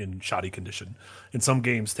of in shoddy condition. And some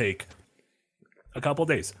games take a couple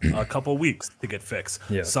days, a couple weeks to get fixed.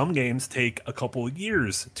 Yeah. Some games take a couple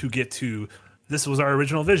years to get to, this was our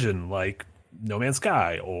original vision, like No Man's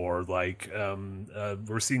Sky, or like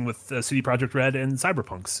we're seeing with CD Projekt Red and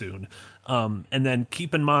Cyberpunk soon. And then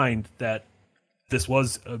keep in mind that this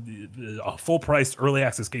was a full-priced early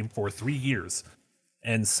access game for 3 years.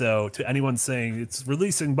 And so to anyone saying it's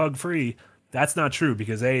releasing bug-free, that's not true,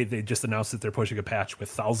 because they just announced that they're pushing a patch with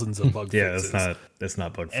thousands of bug fixes. That's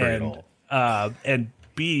not bug-free at all. And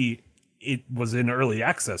B, it was in early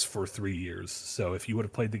access for 3 years. So if you would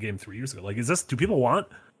have played the game 3 years ago, like, do people want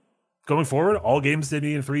going forward all games to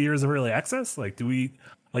be in 3 years of early access? Like, do we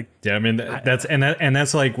like? Yeah, I mean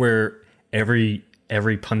that's like where every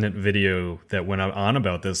pundit video that went on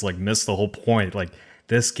about this like missed the whole point. Like,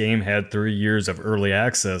 this game had 3 years of early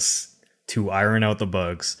access to iron out the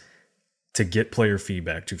bugs, to get player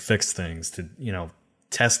feedback, to fix things, to, you know,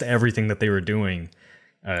 test everything that they were doing.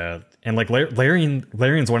 And like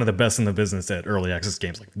Larian's one of the best in the business at early access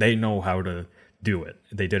games. Like, they know how to do it.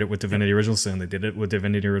 They did it with Divinity Original Sin. They did it with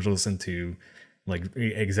Divinity Original Sin 2. Like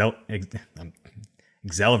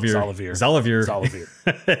Xalavier.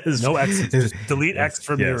 No X. Just delete X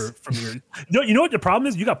from your. You know what the problem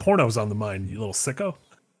is? You got pornos on the mind, you little sicko.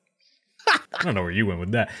 I don't know where you went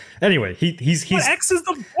with that. Anyway, he's X is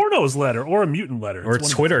the pornos letter or a mutant letter. Or it's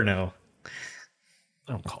Twitter now.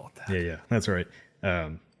 I don't call it that. Yeah, that's right.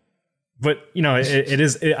 But you know, it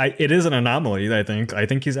is an anomaly. I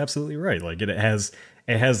think he's absolutely right. Like it has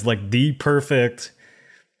like the perfect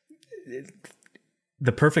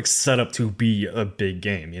setup to be a big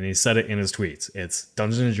game, and he said it in his tweets. It's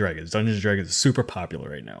Dungeons and Dragons. Dungeons and Dragons is super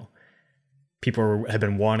popular right now. People have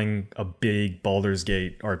been wanting a big Baldur's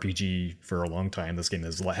Gate RPG for a long time. This game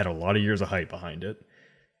has had a lot of years of hype behind it.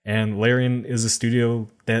 And Larian is a studio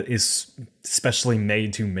that is specially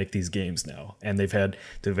made to make these games now. And they've had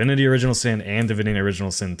Divinity Original Sin and Divinity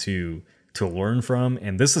Original Sin 2 to learn from.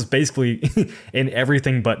 And this is basically in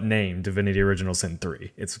everything but name Divinity Original Sin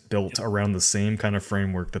 3. It's built around the same kind of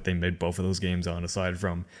framework that they made both of those games on, aside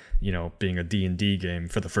from, you know, being a D&D game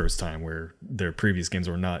for the first time, where their previous games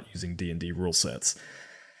were not using D&D rule sets.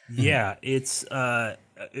 Yeah, it's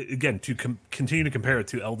again, to continue to compare it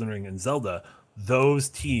to Elden Ring and Zelda, those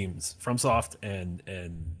teams, FromSoft and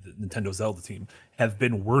the Nintendo Zelda team, have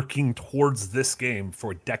been working towards this game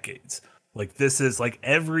for decades. Like, this is like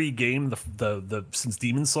every game the since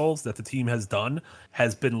Demon Souls that the team has done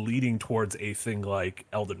has been leading towards a thing like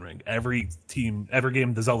Elden Ring. Every game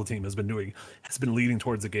the Zelda team has been doing has been leading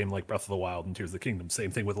towards a game like Breath of the Wild and Tears of the Kingdom.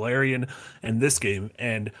 Same thing with Larian and this game.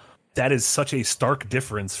 And that is such a stark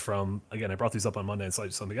difference from, again, I brought these up on Monday and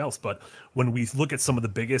cited something else, but when we look at some of the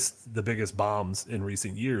biggest bombs in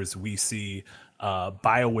recent years, we see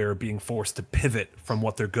BioWare being forced to pivot from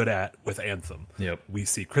what they're good at with Anthem. Yep. We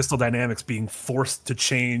see Crystal Dynamics being forced to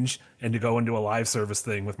change and to go into a live service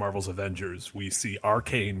thing with Marvel's Avengers. We see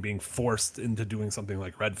Arcane being forced into doing something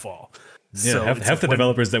like Redfall. Yeah, so half the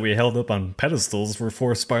developers that we held up on pedestals were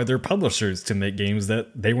forced by their publishers to make games that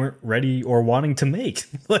they weren't ready or wanting to make.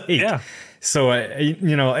 So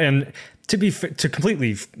you know, and to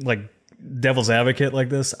completely like devil's advocate like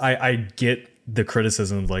this, I get the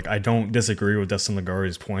criticism. Like, I don't disagree with Dustin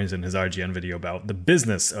Ligari's points in his IGN video about the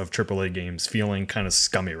business of AAA games feeling kind of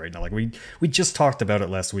scummy right now. Like we just talked about it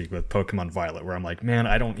last week with Pokemon Violet, where I'm like, man,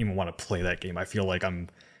 I don't even want to play that game. I feel like I'm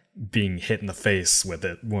being hit in the face with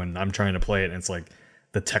it when I'm trying to play it, and it's like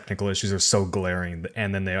the technical issues are so glaring,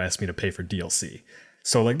 and then they ask me to pay for DLC.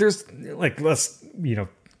 So like there's like, let's, you know,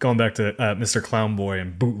 going back to Mr. Clownboy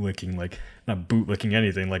and bootlicking, like not bootlicking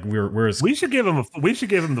anything. Like we should give him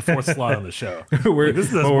the fourth slot on the show. This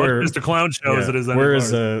is as much Mr. Clown show as it is.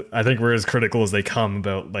 I think we're as critical as they come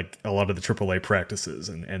about like a lot of the AAA practices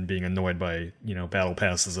and being annoyed by, you know, battle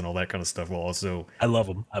passes and all that kind of stuff. While also, I love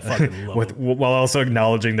them. I fucking love them. While also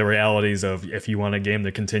acknowledging the realities of, if you want a game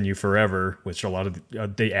to continue forever, which a lot of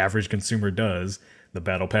the average consumer does, the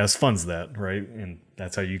battle pass funds that, right? And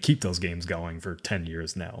that's how you keep those games going for 10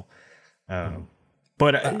 years now.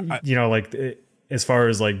 But you know, like as far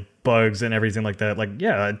as like bugs and everything like that, like,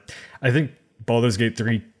 yeah, I think Baldur's Gate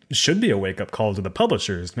 3 should be a wake up call to the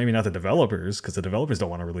publishers, maybe not the developers, because the developers don't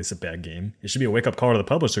want to release a bad game. It should be a wake up call to the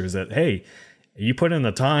publishers that, hey, you put in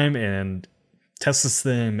the time and test this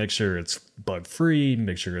thing, make sure it's bug free,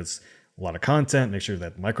 make sure it's a lot of content, make sure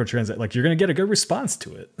that microtransactions, like, you're going to get a good response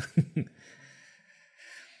to it.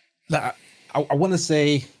 I want to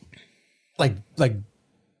say, like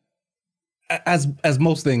as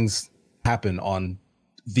most things happen on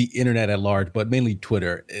the internet at large, but mainly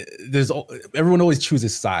Twitter, everyone always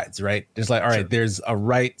chooses sides, right? There's like, all right, there's a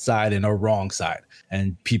right side and a wrong side,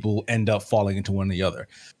 and people end up falling into one or the other.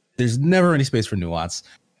 There's never any space for nuance.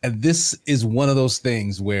 And this is one of those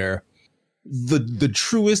things where the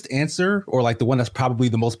truest answer, or like the one that's probably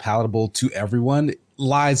the most palatable to everyone,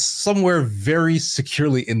 lies somewhere very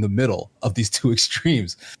securely in the middle of these two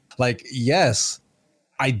extremes. Like, yes,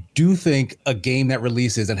 I do think a game that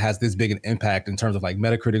releases and has this big an impact in terms of like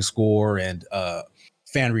Metacritic score and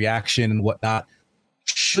fan reaction and whatnot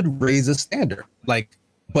should raise a standard. Like,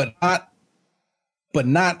 but not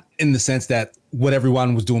in the sense that what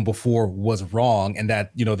everyone was doing before was wrong and that,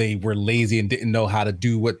 you know, they were lazy and didn't know how to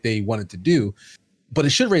do what they wanted to do. But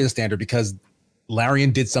it should raise a standard because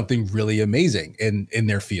Larian did something really amazing in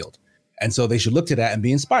their field. And so they should look to that and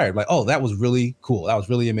be inspired. Like, oh, that was really cool. That was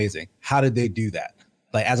really amazing. How did they do that?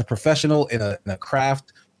 Like, as a professional in a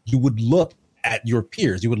craft, you would look at your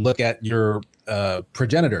peers. You would look at your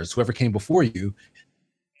progenitors, whoever came before you,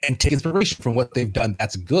 and take inspiration from what they've done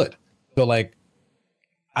that's good. So, like,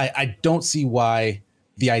 I don't see why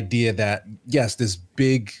the idea that, yes, this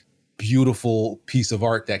big, beautiful piece of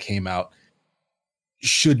art that came out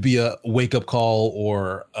should be a wake-up call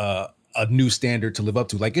or a new standard to live up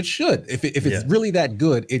to. Like it should. If it's really that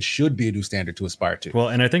good, it should be a new standard to aspire to. Well,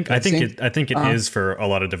 and I think it is for a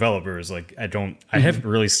lot of developers. Like I haven't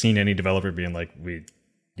really seen any developer being like,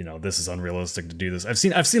 this is unrealistic to do this. I've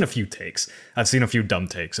seen a few takes. I've seen a few dumb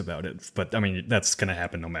takes about it, but I mean that's gonna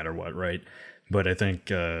happen no matter what, right? But I think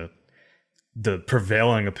the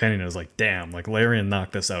prevailing opinion is like, damn, like Larian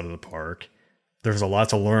knocked this out of the park. There's a lot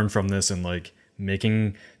to learn from this, and like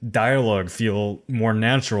making dialogue feel more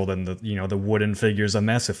natural than the wooden figures of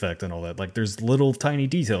Mass Effect and all that. Like there's little tiny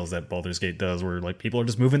details that Baldur's Gate does where like people are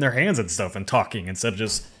just moving their hands and stuff and talking instead of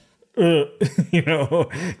just go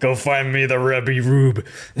find me the Rebbe Rube.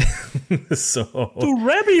 So the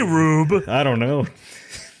Rebbe Rube? I don't know.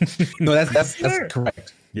 No, that's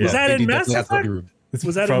correct. Yeah. Was that in Mass Effect?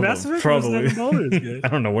 Was that in Mass Effect? Probably. I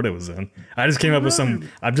don't know what it was in. I just came up with some.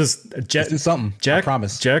 I'm just do something. Jack, I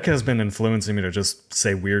promise. Jack has been influencing me to just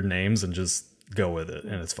say weird names and just go with it,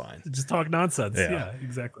 and it's fine. Just talk nonsense. Yeah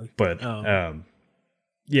exactly. But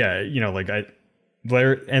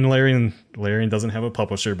Larian doesn't have a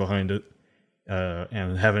publisher behind it,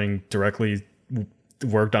 and having directly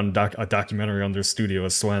worked on a documentary on their studio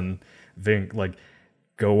as Swen Vink, like.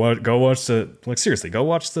 Go watch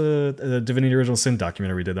the Divinity Original Sin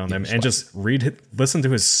documentary we did on them, and just listen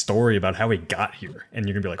to his story about how he got here, and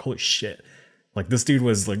you're gonna be like, holy shit, like this dude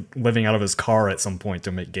was like living out of his car at some point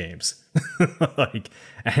to make games, like,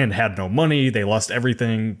 and had no money. They lost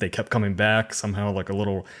everything. They kept coming back somehow, like a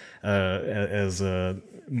little, as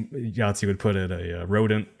Yahtzee would put it, a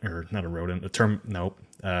rodent, or not a rodent, a term. Nope.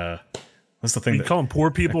 What's the thing? You call them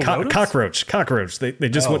poor people? Cockroach. They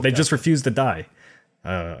just refuse to die.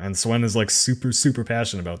 And Swen is like super, super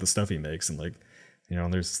passionate about the stuff he makes, and like,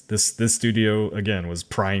 there's this studio again was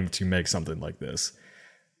primed to make something like this,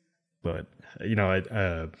 but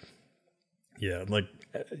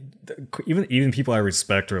even people I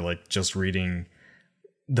respect are like just reading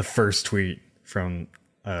the first tweet from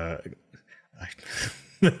the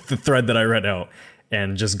thread that I read out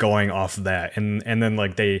and just going off that, and then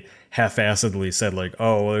like they half-assedly said like,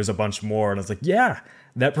 oh, well, there's a bunch more, and I was like, yeah.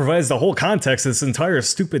 That provides the whole context of this entire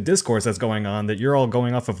stupid discourse that's going on, that you're all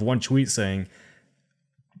going off of one tweet saying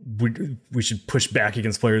we should push back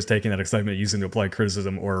against players taking that excitement using to apply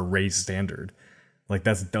criticism or raise standard. Like,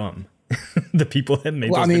 that's dumb. The people that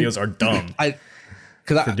made videos are dumb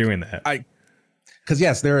for doing that. Because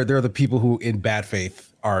yes, there are the people who in bad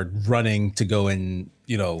faith are running to go and,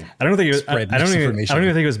 I don't think even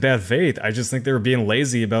think it was bad faith. I just think they were being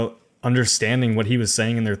lazy about understanding what he was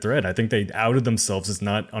saying in their thread. I think they outed themselves as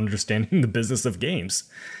not understanding the business of games.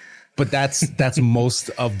 But that's most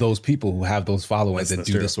of those people who have those followers that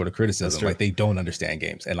do this sort of criticism. Like, they don't understand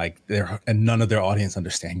games, and like and none of their audience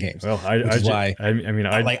understand games. Well, I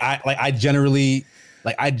generally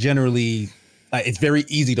it's very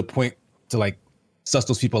easy to point to like suss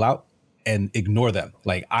those people out and ignore them.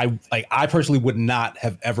 I personally would not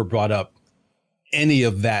have ever brought up any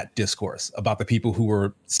of that discourse about the people who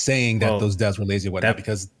were saying that those devs were lazy or whatever,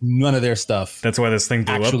 because none of their stuff. That's why this thing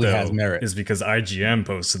blew up, though, has merit. Is because IGN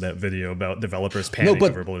posted that video about developers panicking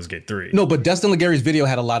over Baldur's Gate 3. No, but Destin Legary's video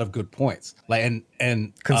had a lot of good points. Like, and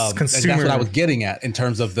that's what I was getting at in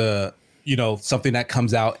terms of the, something that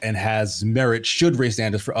comes out and has merit should raise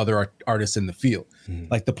standards for other artists in the field.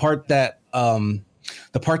 Like the part that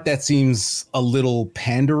seems a little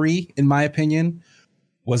pandery, in my opinion,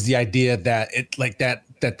 was the idea that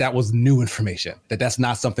that was new information, that's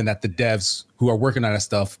not something that the devs who are working on that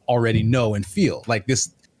stuff already know and feel like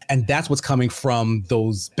this. And that's what's coming from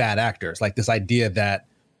those bad actors. Like this idea that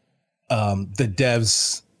the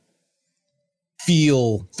devs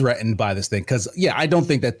feel threatened by this thing. Cause I don't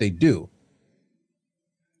think that they do.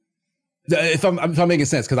 If I'm making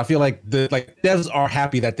sense, because I feel like devs are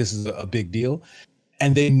happy that this is a big deal,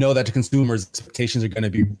 and they know that the consumers' expectations are going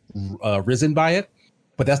to be risen by it.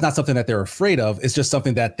 But that's not something that they're afraid of. It's just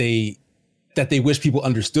something that they wish people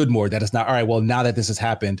understood more, that it's not, all right, well, now that this has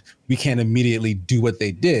happened, we can't immediately do what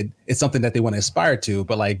they did. It's something that they want to aspire to,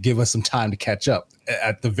 but like, give us some time to catch up.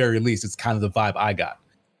 At the very least, it's kind of the vibe I got.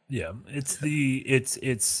 Yeah,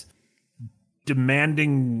 it's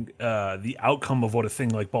demanding the outcome of what a thing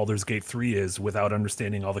like Baldur's Gate 3 is without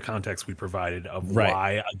understanding all the context we provided of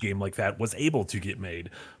why a game like that was able to get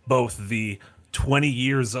made. Both the 20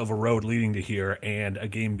 years of a road leading to here, and a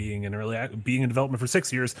game being in development for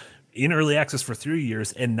 6 years, in early access for 3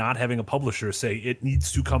 years, and not having a publisher say it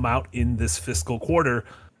needs to come out in this fiscal quarter.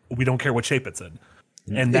 We don't care what shape it's in.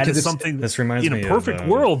 And that is something this reminds in a perfect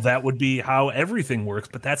world that would be how everything works,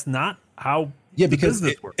 but that's not how because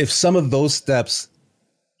business works. If some of those steps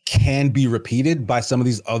can be repeated by some of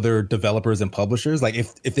these other developers and publishers. Like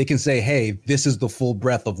if they can say, hey, this is the full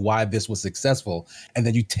breadth of why this was successful, and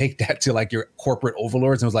then you take that to like your corporate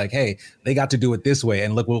overlords and was like, hey, they got to do it this way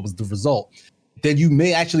and look what was the result, then you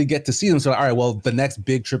may actually get to see them. So all right, well, the next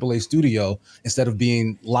big AAA studio, instead of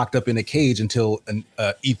being locked up in a cage until an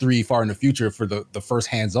E3 far in the future for the first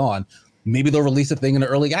hands-on, maybe they'll release a thing in the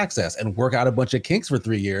early access and work out a bunch of kinks for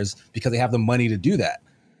 3 years because they have the money to do that.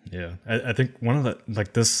 Yeah, I think one of the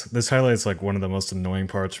like this highlights like one of the most annoying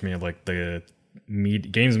parts for me of like the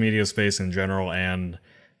games media space in general, and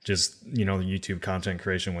just YouTube content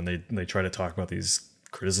creation when they try to talk about these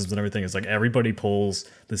criticisms and everything. Is like everybody pulls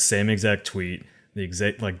the same exact tweet, the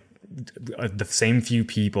exact like the same few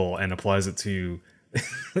people, and applies it to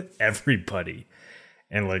everybody,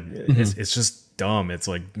 and like it's just dumb. It's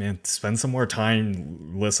like, man, spend some more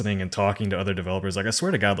time listening and talking to other developers. Like I swear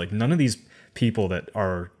to God, like none of these people that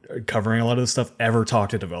are covering a lot of this stuff ever talk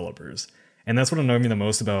to developers, and that's what annoyed me the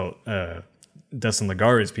most about Destin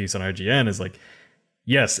Lagari's piece on IGN. Is like,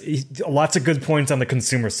 yes, lots of good points on the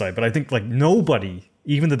consumer side, but I think like nobody,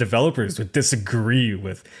 even the developers, would disagree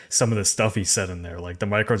with some of the stuff he said in there, like the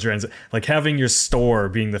microtransactions, like having your store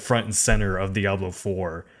being the front and center of Diablo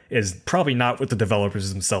 4 is probably not what the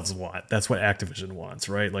developers themselves want. That's what Activision wants,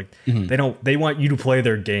 right? Like they want you to play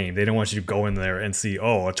their game. They don't want you to go in there and see,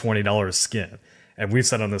 oh, a $20 skin. And we've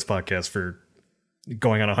said on this podcast for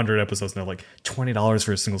going on 100 episodes now, like $20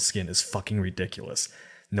 for a single skin is fucking ridiculous.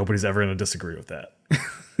 Nobody's ever going to disagree with that.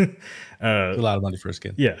 A lot of money for a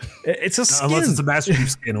skin. Yeah, it's a skin. Unless it's a Master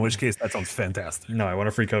Chief skin, in which case that sounds fantastic. No, I want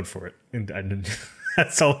a free code for it. And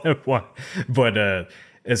that's all I want. But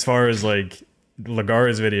as far as like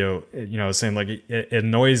Lagara's video, saying like it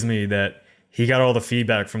annoys me that he got all the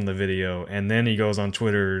feedback from the video, and then he goes on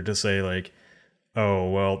Twitter to say like, oh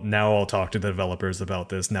well, now I'll talk to the developers about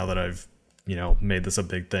this now that I've made this a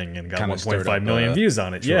big thing and got 1.5 million views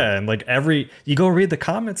on it. Sure. Yeah, and like you go read the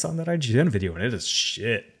comments on that IGN video, and it is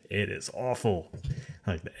shit. It is awful.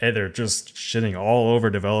 Like they're just shitting all over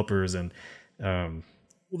developers, and well,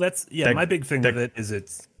 that's my big thing with it is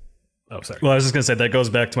it's. Oh, sorry. Well, I was just gonna say that goes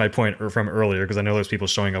back to my point from earlier, because I know there's people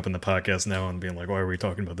showing up in the podcast now and being like, "Why are we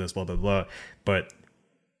talking about this?" Blah blah blah. But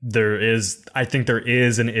I think there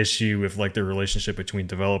is an issue with like the relationship between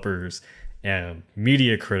developers and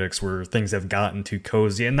media critics, where things have gotten too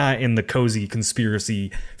cozy, and not in the cozy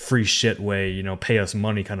conspiracy free shit way, pay us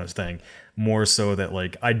money kind of thing. More so that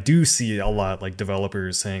like I do see a lot like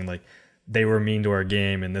developers saying like they were mean to our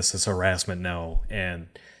game and this is harassment now, and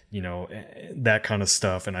that kind of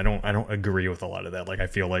stuff. And I don't agree with a lot of that. Like I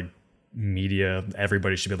feel like media,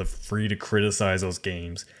 everybody should be free to criticize those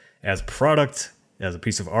games as product, as a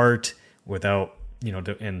piece of art, without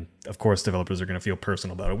and of course developers are going to feel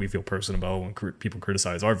personal about it. We feel personal about it when people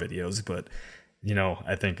criticize our videos, but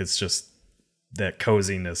I think it's just that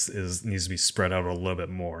coziness needs to be spread out a little bit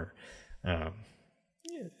more, and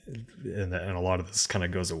a lot of this kind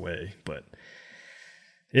of goes away. But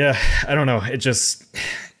yeah, I don't know. It just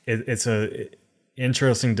it's a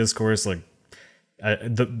interesting discourse. Like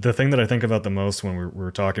the thing that I think about the most when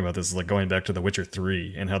we're talking about this is like going back to The Witcher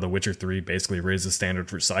 3 and how The Witcher 3 basically raised the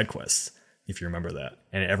standard for side quests, if you remember that.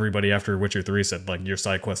 And everybody after Witcher 3 said like your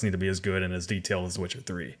side quests need to be as good and as detailed as Witcher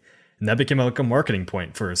 3. And that became like a marketing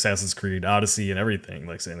point for Assassin's Creed Odyssey and everything,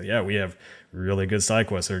 like saying, yeah, we have really good side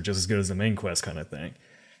quests that are just as good as the main quest kind of thing.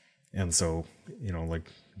 And so, like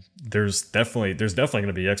there's definitely going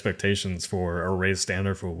to be expectations for a raised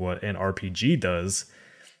standard for what an RPG does.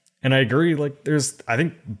 And I agree, like I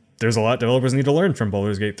think there's a lot developers need to learn from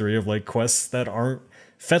Baldur's Gate 3 of like quests that aren't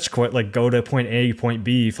fetch quest, like go to point A, point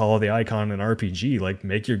B, follow the icon in RPG. Like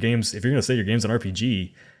make your games, if you're going to say your game's an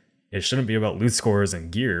RPG, it shouldn't be about loot scores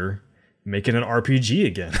and gear. Make it an RPG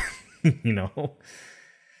again,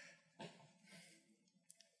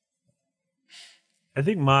 I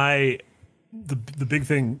think the big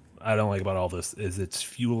thing I don't like about all this is it's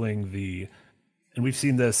fueling and we've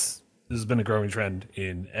seen this has been a growing trend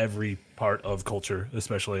in every part of culture,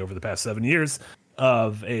 especially over the past 7 years,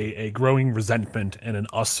 of a growing resentment and an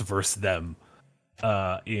us versus them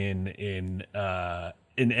in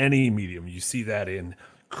any medium. You see that in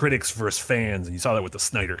critics versus fans, and you saw that with the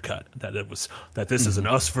Snyder Cut. That this is an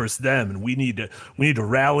us versus them, and we need to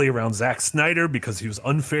rally around Zack Snyder because he was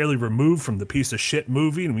unfairly removed from the piece of shit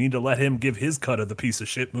movie, and we need to let him give his cut of the piece of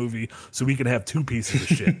shit movie so we can have two pieces of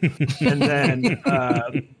shit. and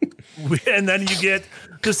then you get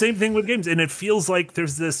the same thing with games, and it feels like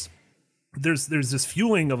there's this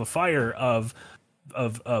fueling of a fire of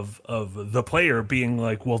the player being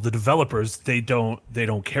like, well, the developers, they don't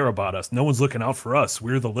care about us. No one's looking out for us.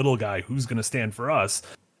 We're the little guy. Who's going to stand for us?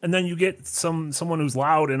 And then you get someone who's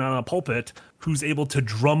loud and on a pulpit who's able to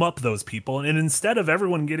drum up those people. And instead of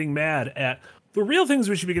everyone getting mad at the real things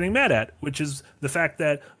we should be getting mad at, which is the fact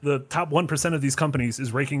that the top 1% of these companies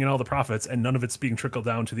is raking in all the profits and none of it's being trickled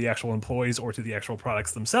down to the actual employees or to the actual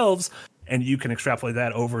products themselves. And you can extrapolate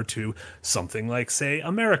that over to something like, say,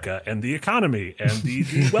 America and the economy and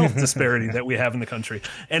the wealth disparity that we have in the country.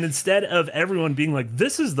 And instead of everyone being like,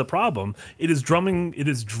 this is the problem, it is drumming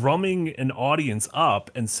an audience up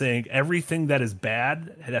and saying everything that is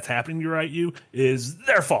bad that's happening to you is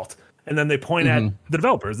their fault. And then they point at the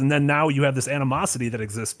developers. And then now you have this animosity that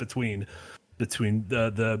exists between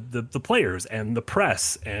the players and the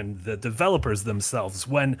press and the developers themselves,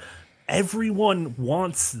 when everyone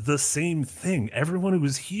wants the same thing. Everyone who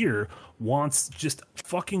is here wants just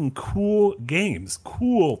fucking cool games,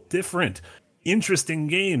 cool, different, interesting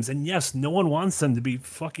games. And yes, no one wants them to be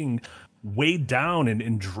fucking weighed down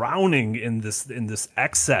and drowning in this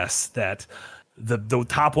excess that the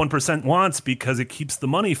top 1% wants, because it keeps the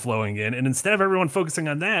money flowing in. And instead of everyone focusing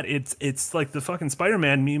on that, it's like the fucking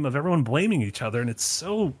Spider-Man meme of everyone blaming each other, and it's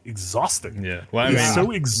so exhausting. Yeah, well, it's so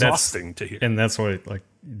exhausting to hear. And that's why, like,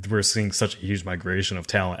 we're seeing such a huge migration of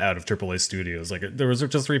talent out of AAA studios. Like, there was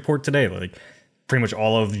just a report today, like pretty much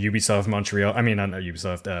all of Ubisoft Montreal, I mean, not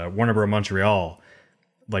Ubisoft, Warner Bros. Montreal,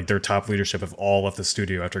 like their top leadership have all left the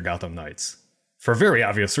studio after Gotham Knights. For very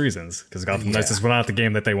obvious reasons, because Gotham Knights is not the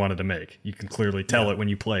game that they wanted to make. You can clearly tell it when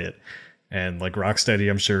you play it. And like Rocksteady,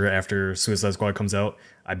 I'm sure after Suicide Squad comes out,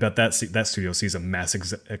 I bet that studio sees a mass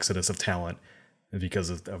exodus of talent because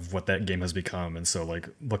of what that game has become. And so, like,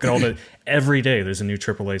 look at all the every day there's a new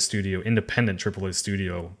AAA studio, independent AAA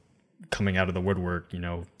studio coming out of the woodwork. You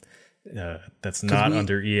know, that's not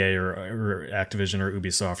under EA or Activision or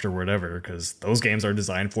Ubisoft or whatever, because those games are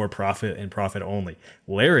designed for profit and profit only.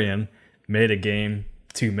 Larian made a game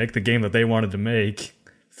to make the game that they wanted to make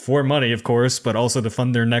for money, of course, but also to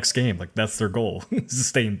fund their next game. Like, that's their goal, is to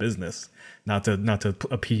stay in business, not to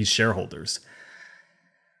appease shareholders.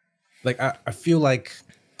 Like, I feel like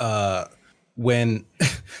when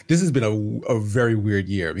this has been a very weird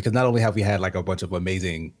year, because not only have we had like a bunch of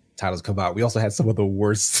amazing titles come out, we also had some of the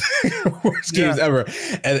worst games ever.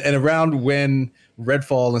 And around when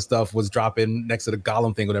Redfall and stuff was dropping next to the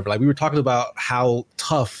Gollum thing, whatever, like we were talking about how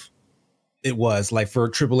tough it was, like, for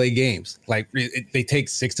AAA games. Like, they take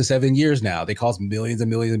 6 to 7 years now. They cost millions and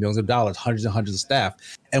millions and millions of dollars, hundreds and hundreds of staff.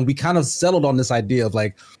 And we kind of settled on this idea of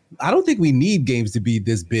like, I don't think we need games to be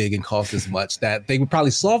this big and cost this much, that they would probably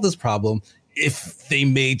solve this problem if they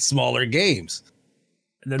made smaller games.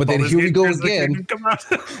 But then here we go again.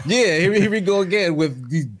 Yeah, here we go again with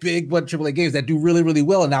these big AAA games that do really, really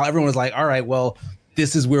well. And now everyone is like, all right, well,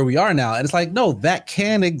 this is where we are now. And it's like, no, that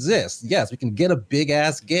can exist. Yes, we can get a big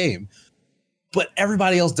ass game, but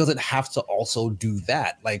everybody else doesn't have to also do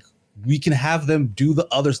that. Like, we can have them do the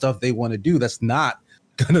other stuff they want to do. That's not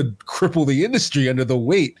going to cripple the industry under the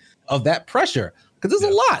weight of that pressure, because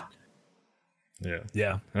there's a lot.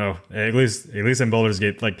 Yeah. Oh, at least in Baldur's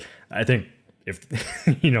Gate, like, I think if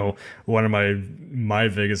you know, one of my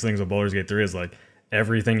biggest things with Baldur's Gate 3 is like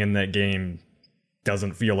everything in that game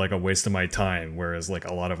doesn't feel like a waste of my time, whereas like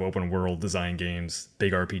a lot of open world design games,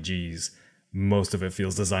 big RPGs, most of it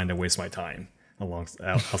feels designed to waste my time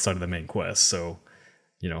outside of the main quest. So,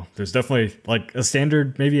 you know, there's definitely like a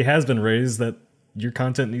standard maybe has been raised that your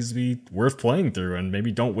content needs to be worth playing through, and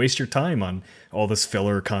maybe don't waste your time on all this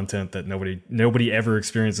filler content that nobody ever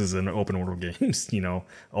experiences in open world games. You know,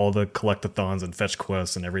 all the collectathons and fetch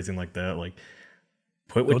quests and everything like that. Like,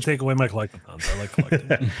 don't take away my collectathons. I like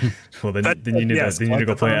collecting. Well, then you need to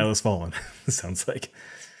go play Atlas Fallen. It sounds like.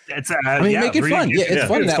 It's make it fun. Yeah, it's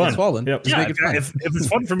fun. Atlas Fallen. Yep. Yeah, if it's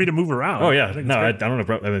fun for me to move around. Oh yeah, no, I don't have a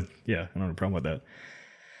problem. Yeah, I don't have a problem with that.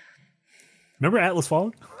 Remember Atlas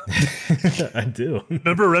Fallen? I do.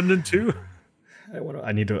 Remember Remnant 2? I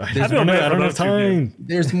don't have time.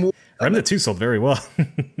 There's more. Remnant 2 sold very well.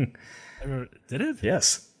 Did it?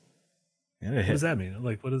 Yes. Yeah, what does that mean?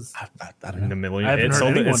 Like, what is? I don't know. A million. It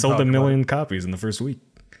sold a million copies in the first week.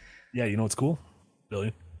 Yeah, you know what's cool?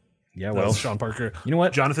 Billion. Yeah, well, Sean Parker. You know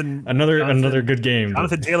what? Jonathan. Another good game.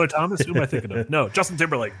 Jonathan Taylor Thomas. Who am I thinking of? No, Justin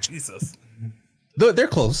Timberlake. Jesus. They're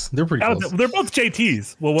close. They're pretty close. They're both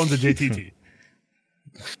JTs. Well, one's a JTT.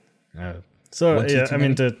 So yeah, I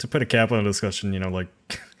mean, to put a cap on the discussion, you know, like,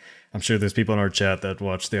 I'm sure there's people in our chat that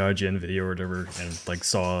watched the IGN video or whatever and like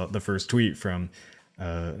saw the first tweet from.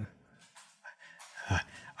 I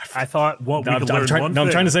thought what we I'm could learn trying one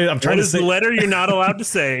to say the letter you're not allowed to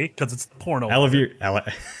say because it's porno.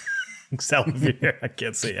 Salivir. I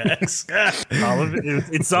can't say X.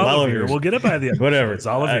 It's Olivier. We'll get it by the end. Whatever. It's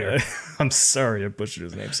Olivier. I'm sorry I butchered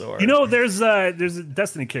his name so hard. You know, there's a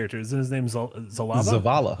Destiny character. Isn't his name Zavala?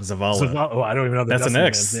 Zavala. Oh, I don't even know the That's an Destiny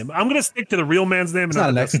X. man's name. I'm gonna stick to the real man's name. It's not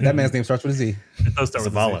an X. That man's name starts with a Z. It does start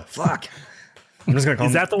with a Zavala. Z. Fuck. I'm just gonna call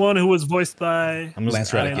Is him. that the one who was voiced by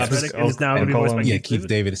Lance Reddick. Lance Yes. Reddick? And is now going to be voiced by Keith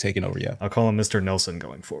David is taking over. Yeah. I'll call him Mr. Nelson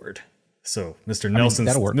going forward. So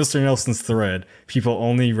that'll work. Mr. Nelson's thread. People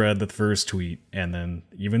only read the first tweet, and then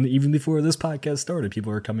even before this podcast started,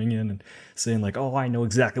 people were coming in and saying like, "Oh, I know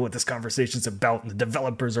exactly what this conversation's about, and the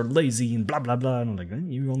developers are lazy and blah blah blah." And I'm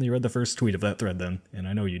like, "You only read the first tweet of that thread, then," and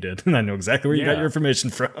I know you did, and I know exactly where you got your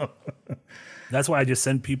information from. That's why I just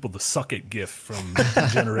send people the "suck it" gif from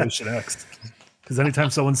Generation X. Because anytime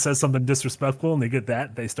someone says something disrespectful and they get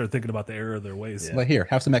that, they start thinking about the error of their ways. Like, here,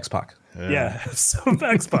 have some X-Pac. Yeah, some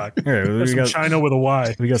X-Pac. All right, we got China with a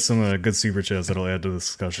Y. We got some good super chats that'll add to the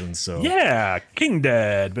discussion. So yeah, King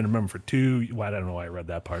Dead been a member for 2. Well, I don't know why I read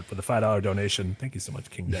that part, but the $5 donation. Thank you so much,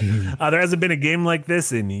 King Dead. There hasn't been a game like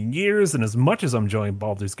this in years, and as much as I'm enjoying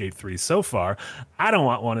Baldur's Gate 3 so far, I don't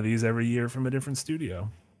want one of these every year from a different studio.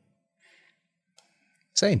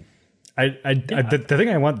 Same. The thing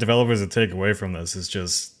I want developers to take away from this is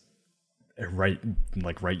just write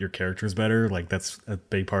your characters better. Like, that's a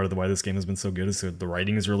big part of why this game has been so good. Is the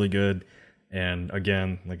writing is really good, and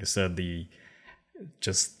again, like I said, the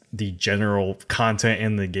general content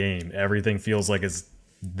in the game, everything feels like it's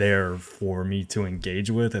there for me to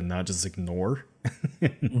engage with and not just ignore.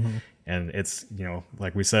 And it's,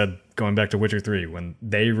 like we said, going back to Witcher 3, when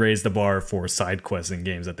they raised the bar for side quests in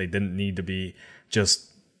games, that they didn't need to be just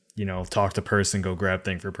talk to person, go grab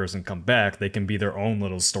thing for person, come back. They can be their own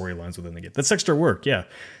little storylines within the game. That's extra work, yeah,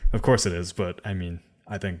 of course it is. But I mean,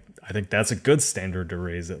 I think that's a good standard to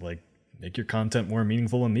raise it. Like, make your content more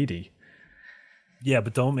meaningful and meaty. Yeah,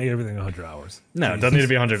 but don't make everything 100 hours. No, it doesn't need to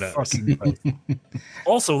be 100 hours.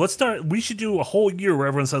 Also, let's start. We should do a whole year where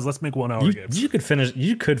everyone says, "Let's make 1 hour games." You could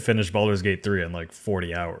finish Baldur's Gate 3 in like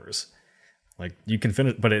 40 hours. Like, you can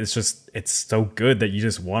finish, but it's so good that you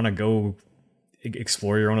just want to go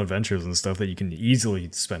explore your own adventures and stuff, that you can easily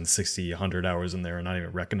spend 60, 100 hours in there and not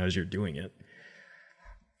even recognize you're doing it.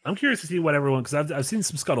 I'm curious to see what everyone, because I've seen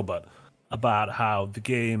some scuttlebutt about how the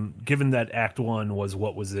game, given that Act 1 was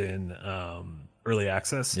what was in early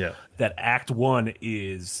access, that Act 1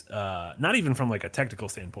 is not even from like a technical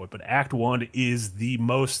standpoint, but Act 1 is the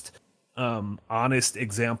most honest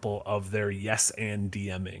example of their yes and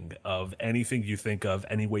DMing of anything you think of,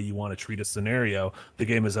 any way you want to treat a scenario, the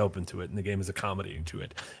game is open to it and the game is accommodating to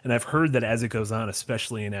it. And I've heard that as it goes on,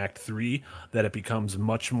 especially in Act 3, that it becomes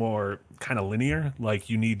much more kind of linear. Like,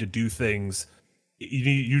 you need to do things,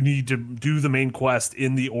 you need to do the main quest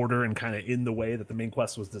in the order and kind of in the way that the main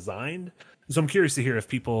quest was designed. So I'm curious to hear if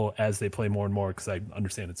people, as they play more and more, because I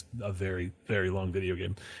understand it's a very, very long video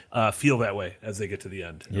game, feel that way as they get to the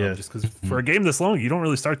end. Yeah. Just because for a game this long, you don't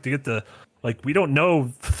really start to get the, like, we don't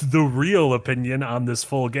know the real opinion on this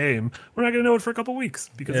full game. We're not going to know it for a couple weeks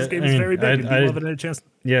because this game is very big and people haven't had a chance to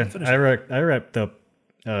finish it. I wrapped up.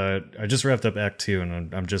 I just wrapped up Act 2,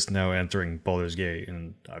 and I'm just now entering Baldur's Gate,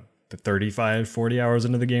 and I'm 35, 40 hours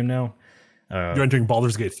into the game now. You're entering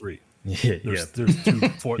Baldur's Gate 3. There's two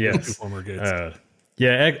former gates.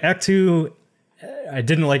 Act 2, I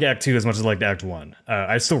didn't like Act 2 as much as I liked Act 1.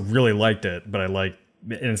 I still really liked it, but and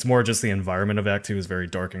it's more just the environment of Act 2 is very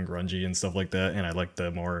dark and grungy and stuff like that, and I like the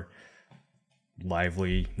more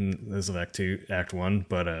liveliness of Act 1,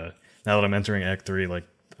 but now that I'm entering Act 3, like,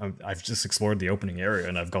 I've just explored the opening area,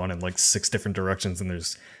 and I've gone in like 6 different directions,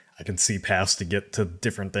 and I can see paths to get to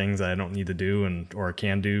different things that I don't need to do or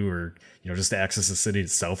can do, or just to access the city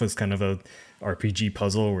itself is kind of a RPG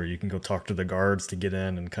puzzle where you can go talk to the guards to get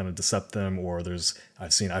in and kind of decept them, or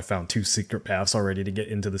I found 2 secret paths already to get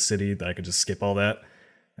into the city that I could just skip all that.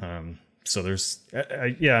 So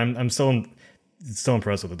I'm still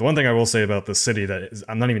impressed with it. The one thing I will say about the city that is,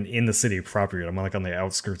 I'm not even in the city proper yet. I'm like on the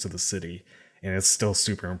outskirts of the city, and it's still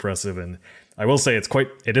super impressive. And I will say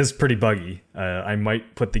it is pretty buggy. I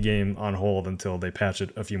might put the game on hold until they patch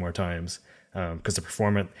it a few more times, because the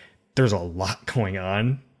performance, there's a lot going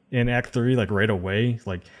on in Act 3, like right away.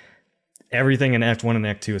 Like, everything in Act 1 and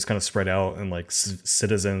Act 2 is kind of spread out, and like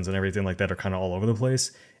citizens and everything like that are kind of all over the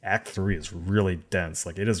place. Act 3 is really dense.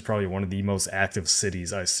 Like, it is probably one of the most active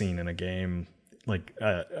cities I've seen in a game, like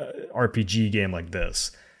RPG game like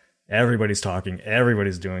this. Everybody's talking,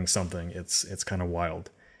 everybody's doing something. It's kind of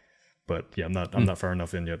wild. But yeah, I'm not far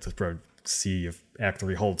enough in yet to probably see if Act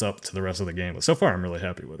 3 holds up to the rest of the game. But so far, I'm really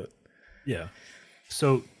happy with it. Yeah.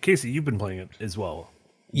 So, Casey, you've been playing it as well.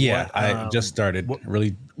 Yeah, What, I just started.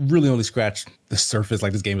 Really, really only scratched the surface.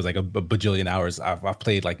 Like this game is like a bajillion hours. I've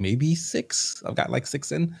played like maybe 6. I've got like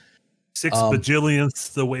 6 in. 6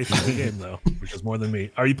 bajillionths the way through the game though, which is more than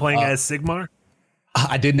me. Are you playing as Sigmar?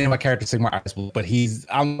 I did name my character Sigmar Iceball, but he's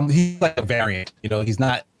like a variant. You know, he's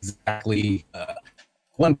not exactly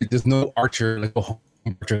one. There's no archer, like a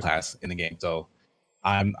archer class in the game, so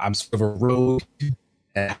I'm sort of a rogue.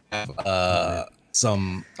 And I have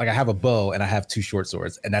some, like, I have a bow and I have 2 short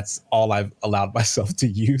swords, and that's all I've allowed myself to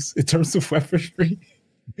use in terms of weaponry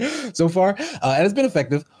so far, and it's been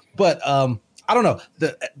effective. But I don't know,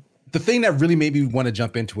 the thing that really made me want to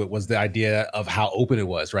jump into it was the idea of how open it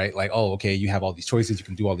was, right? Like, oh, okay, you have all these choices, you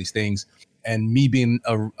can do all these things. And me being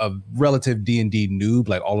a relative D&D noob,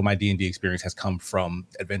 like all of my D&D experience has come from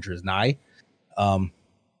Adventures Nigh.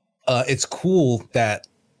 It's cool that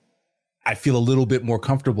I feel a little bit more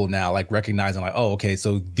comfortable now, like recognizing like, oh, okay,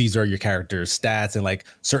 so these are your character's stats, and like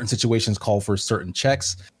certain situations call for certain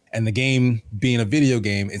checks. And the game, being a video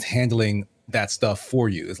game, is handling that stuff for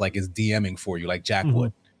you. It's like it's DMing for you, like Jack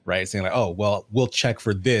would. Right, saying like, oh, well, we'll check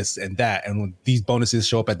for this and that, and when these bonuses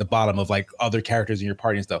show up at the bottom of like other characters in your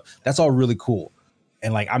party and stuff, that's all really cool.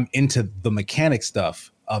 And like, I'm into the mechanic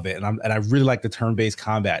stuff of it, and I really like the turn-based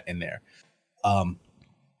combat in there.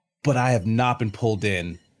 But I have not been pulled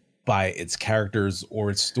in by its characters or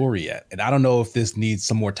its story yet, and I don't know if this needs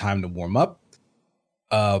some more time to warm up.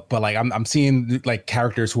 But like, I'm seeing like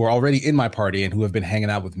characters who are already in my party and who have been hanging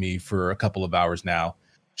out with me for a couple of hours now,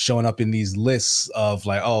 showing up in these lists of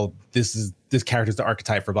like, oh, this character's the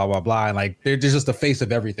archetype for blah blah blah, and like they're just the face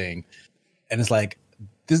of everything, and it's like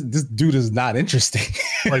this dude is not interesting.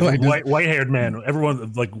 Like, like white haired man,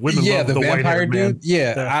 everyone, like women love the vampire dude. Man.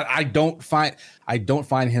 Yeah, I don't find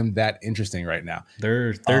him that interesting right now.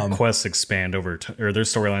 Their quests expand over or their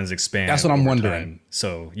storylines expand. That's what I'm wondering. Time.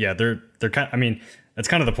 So yeah, they're kind. I mean, that's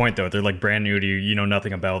kind of the point though. They're like brand new to you. You know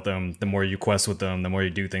nothing about them. The more you quest with them, the more you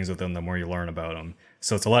do things with them, the more you learn about them.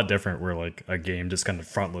 So it's a lot different where like a game just kind of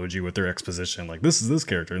front loads you with their exposition. Like, this is this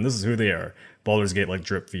character and this is who they are. Baldur's Gate like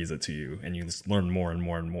drip feeds it to you, and you just learn more and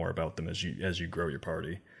more and more about them as you grow your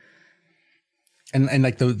party. And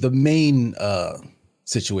like the main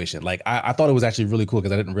situation, like I thought it was actually really cool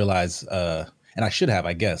because I didn't realize, and I should have,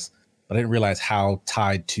 I guess, but I didn't realize how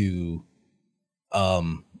tied to,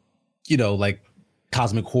 like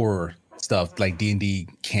cosmic horror stuff like D&D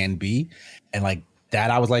can be, and like that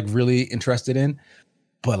I was like really interested in.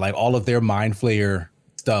 But like all of their mind flayer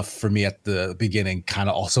stuff for me at the beginning kind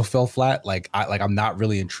of also fell flat. I'm not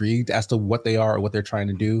really intrigued as to what they are or what they're trying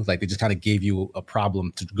to do. Like, they just kind of gave you a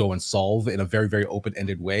problem to go and solve in a very, very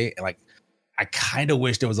open-ended way. And like, I kind of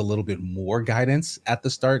wish there was a little bit more guidance at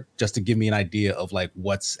the start just to give me an idea of like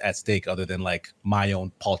what's at stake other than like my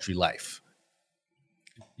own paltry life.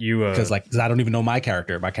 Because I don't even know my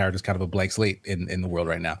character. My character's kind of a blank slate in the world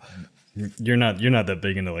right now. You're not that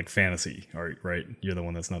big into like fantasy art, right? You're the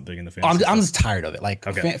one that's not big into fantasy. I'm just tired of it. Like,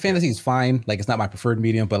 okay. Fantasy is fine. Like, it's not my preferred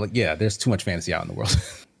medium, but like, yeah, there's too much fantasy out in the world.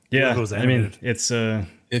 Yeah, I mean, it's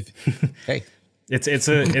hey, it's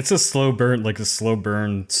a slow burn, like a slow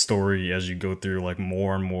burn story as you go through. Like,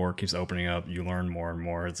 more and more keeps opening up. You learn more and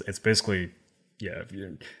more. It's basically, yeah.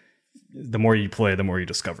 The more you play, the more you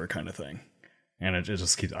discover, kind of thing. And it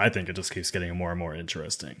just keeps. I think it just keeps getting more and more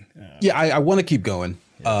interesting. Yeah, I want to keep going.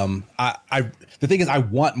 Yeah. The thing is, I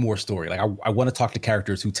want more story. Like, I want to talk to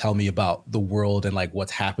characters who tell me about the world and like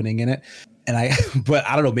what's happening in it. And but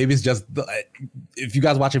I don't know. Maybe it's just if you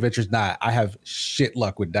guys watch Adventures Not, I have shit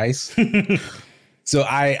luck with dice. So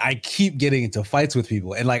I keep getting into fights with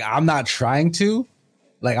people, and like, I'm not trying to.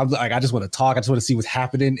 Like, I'm like, I just want to talk. I just want to see what's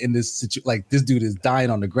happening in this situation. Like, this dude is dying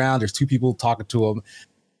on the ground. There's 2 people talking to him.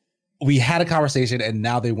 We had a conversation and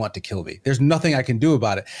now they want to kill me. There's nothing I can do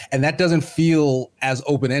about it. And that doesn't feel as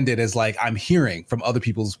open-ended as like I'm hearing from other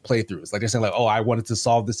people's playthroughs. Like, they're saying like, oh, I wanted to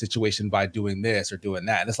solve the situation by doing this or doing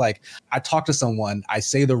that. And it's like, I talk to someone, I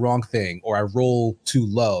say the wrong thing, or I roll too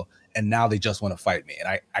low, and now they just want to fight me.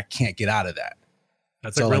 And I can't get out of that.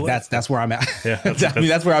 That's so like, that's where I'm at. Yeah,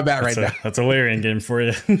 that's where I'm at right now. That's a Larian game for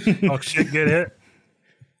you. Oh shit, get hit.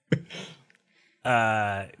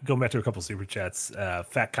 Going back to a couple super chats.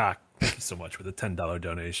 Fat Cock, thank you so much for the $10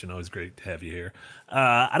 donation. Always great to have you here.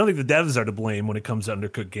 I don't think the devs are to blame when it comes to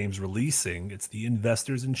Undercooked games releasing. It's the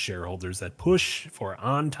investors and shareholders that push for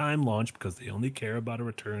on-time launch because they only care about a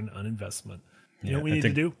return on investment. You know what we need to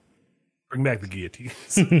do? Bring back the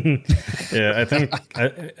guillotines. Yeah, I think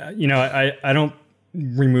I don't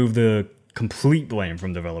remove the complete blame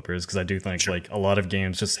from developers, because I do think like a lot of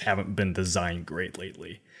games just haven't been designed great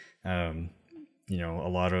lately. A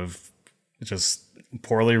lot of just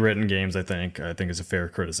poorly written games, I think is a fair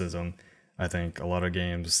criticism. I think a lot of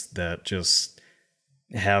games that just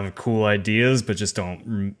have cool ideas but just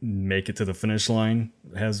don't make it to the finish line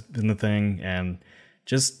has been the thing. And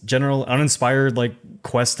just general uninspired like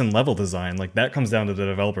quest and level design, like that comes down to the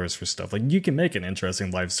developers for stuff. Like you can make an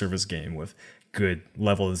interesting live service game with good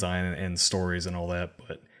level design and stories and all that,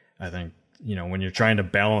 but I think, you know, when you're trying to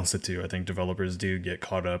balance the two, I think developers do get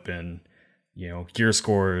caught up in, you know, gear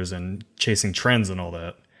scores and chasing trends and all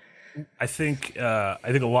that. I think a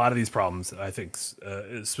lot of these problems, I think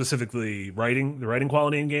specifically the writing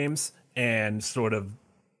quality in games and sort of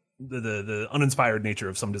the uninspired nature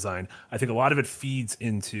of some design. I think a lot of it feeds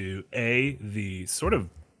into the sort of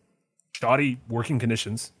shoddy working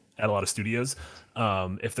conditions at a lot of studios.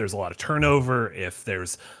 If there's a lot of turnover, if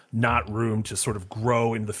there's not room to sort of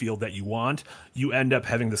grow in the field that you want, you end up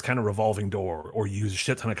having this kind of revolving door, or you use a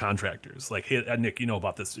shit ton of contractors. Like Nick, you know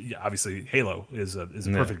about this. Yeah, obviously, Halo is a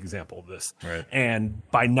perfect example of this. Right. And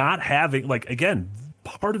by not having, like, again,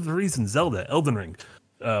 part of the reason Zelda, Elden Ring,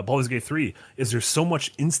 Baldur's Gate 3 is there's so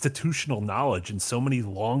much institutional knowledge and so many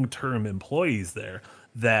long-term employees there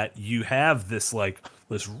that you have this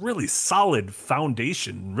really solid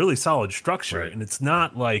foundation, really solid structure. Right. And it's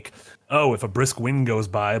not like, oh, if a brisk wind goes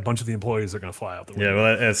by, a bunch of the employees are going to fly out the window. Yeah,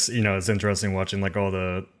 well, it's, you know, it's interesting watching like all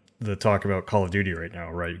the talk about Call of Duty right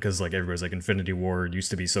now, right? Because like everybody's like Infinity Ward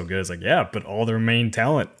used to be so good. It's like, yeah, but all their main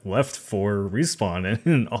talent left for Respawn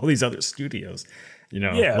and all these other studios. You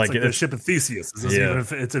know, yeah, like the ship of Theseus. Is this even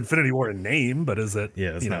it's Infinity Ward in name, but is it?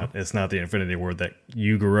 Yeah, it's not the Infinity Ward that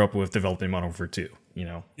you grew up with developing Modern Warfare 2. You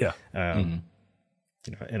know. Yeah. You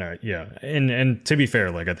know, and to be fair,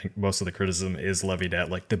 like I think most of the criticism is levied at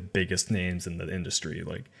like the biggest names in the industry.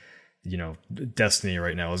 Like, you know, Destiny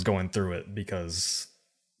right now is going through it because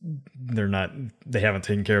they haven't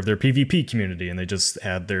taken care of their PvP community, and they just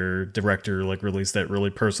had their director like release that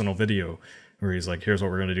really personal video where he's like, here's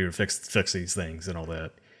what we're going to do to fix these things and all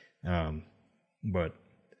that. But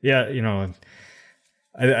yeah, you know,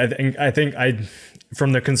 I think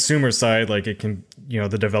from the consumer side, like it can, you know,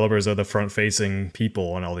 the developers are the front facing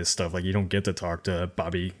people and all this stuff. Like you don't get to talk to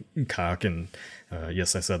Bobby Koch and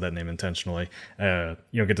yes, I said that name intentionally. You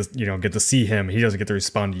don't get to see him. He doesn't get to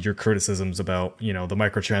respond to your criticisms about, you know, the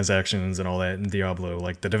microtransactions and all that in Diablo.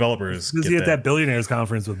 Like the developers get at that billionaires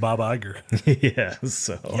conference with Bob Iger. Yeah,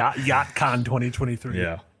 so YachtCon 2023.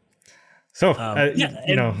 Yeah. So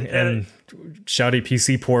and shoddy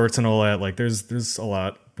PC ports and all that. Like there's a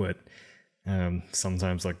lot, but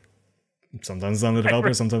sometimes it's on the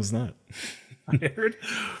developer, sometimes it's not. I heard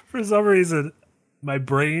for some reason my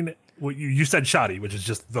brain. Well, you said shoddy, which is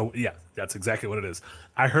just that's exactly what it is.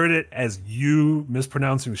 I heard it as you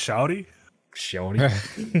mispronouncing shouty.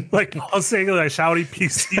 Shouty? Like I was saying like shouty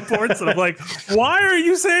PC ports, and I'm like, why are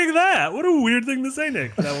you saying that? What a weird thing to say,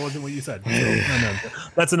 Nick. That wasn't what you said. So, no.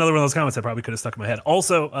 That's another one of those comments I probably could have stuck in my head.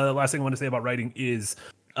 Also, the last thing I want to say about writing is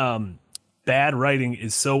bad writing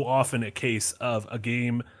is so often a case of a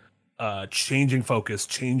game changing focus,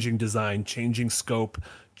 changing design, changing scope,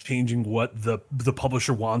 changing what the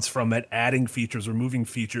publisher wants from it, adding features, removing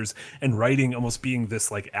features, and writing almost being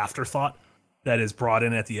this like afterthought that is brought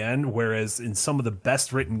in at the end. Whereas in some of the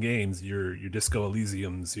best written games, your Disco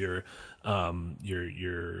Elysiums, your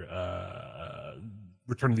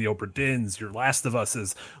Return of the Obra Dinns, your Last of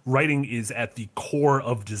Us, writing is at the core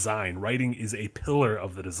of design. Writing is a pillar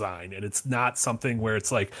of the design, and it's not something where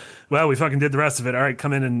it's like, well, we fucking did the rest of it. All right,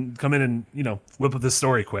 come in and you know, whip up this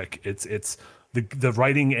story quick. It's the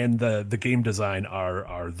writing and the game design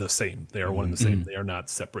are the same. They are one and the same. They are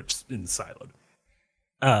not separate and siloed.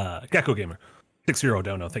 Gecko Gamer 6-0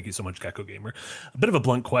 down. Thank you so much, Gecko Gamer. A bit of a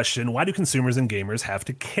blunt question: why do consumers and gamers have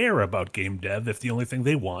to care about game dev if the only thing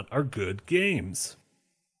they want are good games?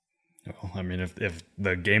 Well, I mean, if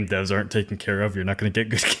the game devs aren't taken care of, you're not going to get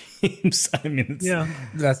good games. I mean,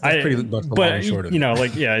 that's pretty much the long and short of it. You know,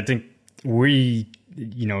 like, yeah, I think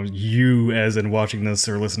you as in watching this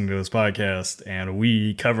or listening to this podcast and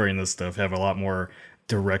we covering this stuff have a lot more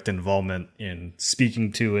direct involvement in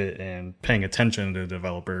speaking to it and paying attention to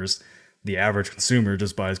developers. The average consumer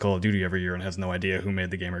just buys Call of Duty every year and has no idea who made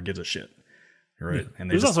the game or gives a shit. Right. And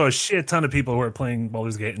there's also a shit ton of people who are playing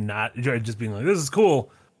Baldur's Gate and not just being like, this is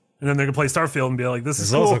cool. And then they're gonna play Starfield and be like, "This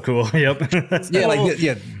is cool. Also cool." Yep. Yeah,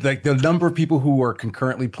 like the number of people who are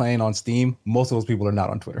concurrently playing on Steam, most of those people are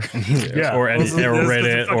not on Twitter. Or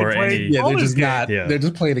Reddit or any. Yeah, they're just not. Yeah. They're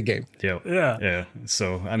just playing a game. Yep. Yeah.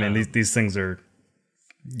 So I mean, these things are,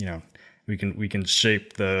 you know, we can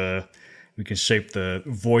shape the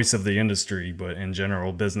voice of the industry, but in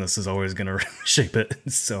general, business is always going to shape it.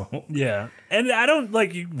 So yeah, and I don't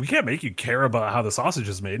we can't make you care about how the sausage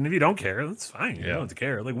is made, and if you don't care, that's fine. You don't have to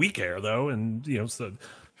care. Like we care though, and you know, so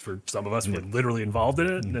for some of us, we're literally involved in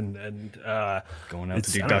it, and going out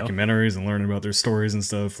to do documentaries and learning about their stories and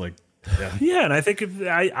stuff. Like, yeah, and I think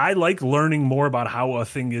I like learning more about how a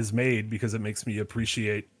thing is made because it makes me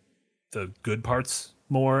appreciate the good parts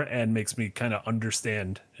more and makes me kind of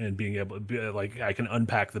understand and being able to be, like I can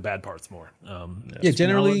unpack the bad parts more.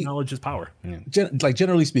 Generally knowledge is power.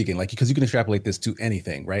 Generally speaking, like because you can extrapolate this to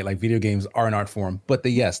anything, right? Like video games are an art form, but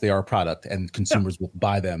they are a product and consumers will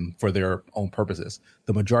buy them for their own purposes.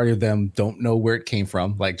 The majority of them don't know where it came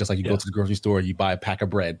from. Like just like you go to the grocery store, you buy a pack of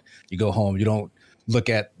bread, you go home, you don't look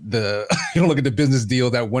at the the business deal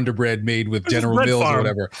that Wonder Bread made with General Mills or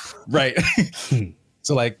whatever, right?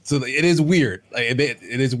 So it is weird. Like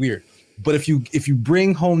it is weird. But if you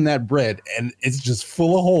bring home that bread and it's just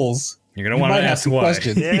full of holes, you're gonna want to ask why.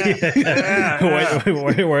 Questions.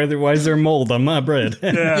 Why is there mold on my bread?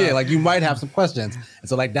 Like you might have some questions. And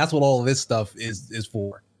so like that's what all of this stuff is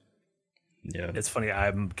for. Yeah, it's funny.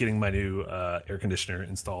 I'm getting my new air conditioner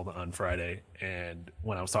installed on Friday, and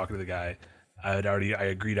when I was talking to the guy, I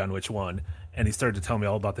agreed on which one, and he started to tell me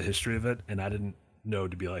all about the history of it, and I didn't know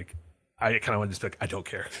to be like. I kind of want to just be like, I don't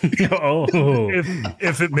care.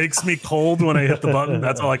 If it makes me cold when I hit the button,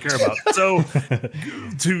 that's all I care about. So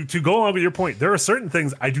to go along with your point, there are certain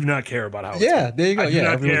things I do not care about how it's made. There you go. I do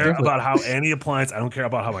not care about how any appliance. I don't care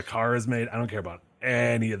about how my car is made. I don't care about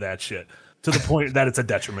any of that shit. To the point that it's a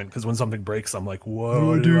detriment because when something breaks, I'm like,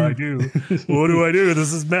 what do I do? What do I do?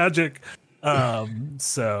 This is magic.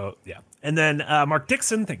 So yeah. And then Mark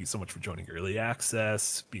Dixon, thank you so much for joining Early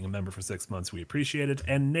Access, being a member for 6 months. We appreciate it.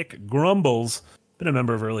 And Nick Grumbles, been a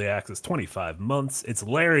member of Early Access 25 months. It's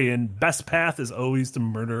Larian. Best path is always to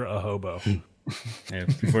murder a hobo. Yeah,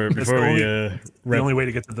 before we the only way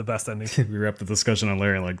to get to the best ending. We wrap the discussion on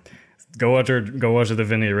Larian. Like, go watch the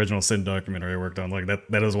Vinny original Sin documentary I worked on. Like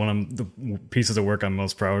that is one of the pieces of work I'm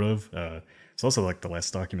most proud of. It's also like the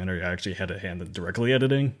last documentary I actually had a hand in directly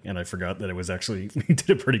editing, and I forgot that it was actually we did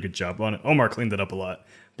a pretty good job on it. Omar cleaned it up a lot,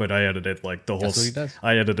 but I edited like the whole.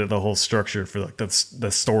 I edited the whole structure for like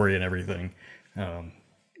the story and everything.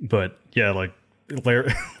 But yeah, like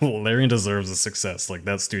Larian deserves a success. Like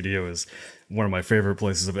that studio is one of my favorite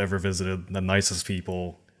places I've ever visited. The nicest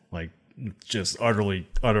people, like just utterly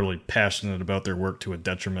passionate about their work to a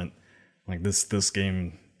detriment. Like this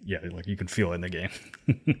game, yeah, like you can feel it in the game.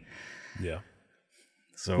 Yeah.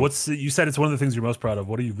 So you said it's one of the things you're most proud of.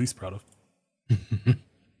 What are you least proud of?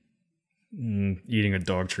 Eating a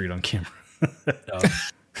dog treat on camera.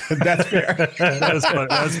 That's fair. That's funny.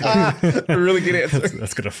 That's funny. A really good answer.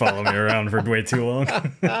 That's gonna follow me around for way too long.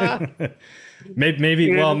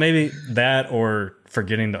 maybe that or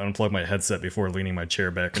forgetting to unplug my headset before leaning my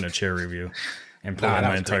chair back in a chair review and pulling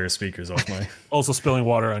my entire speakers off my. Also spilling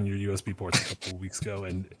water on your USB ports a couple of weeks ago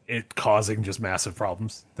and it causing just massive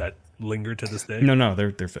problems that linger to this day. No,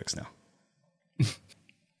 they're fixed now.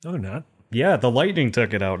 No, they're not. Yeah, the lightning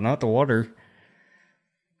took it out, not the water.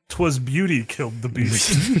 'Twas beauty killed the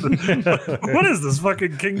beast. What is this,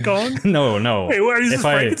 fucking King Kong? No. Wait, what is this,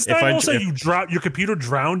 Frankenstein? Also, your computer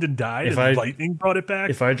drowned and died, and lightning brought it back.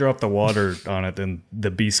 If I drop the water on it, then the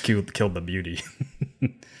beast killed the beauty.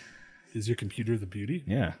 Is your computer the beauty?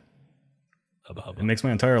 Yeah. Hubba, hubba. It makes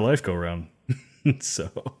my entire life go round. So,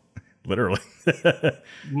 literally.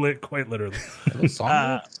 Quite literally.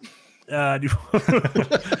 Do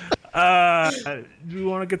you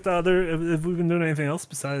want to get the other? Have we been doing anything else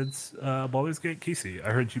besides Baldur's Gate? Casey,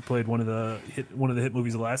 I heard you played one of the hit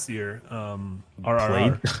movies of last year.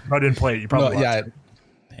 RRR. I didn't play it. You probably watched it.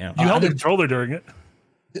 Damn. You held the controller during it.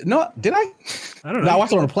 No, did I? I don't know. No, I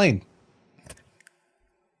watched it on a plane.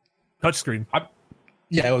 Touchscreen.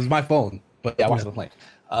 Yeah, it was my phone, but yeah, I watched it on a plane.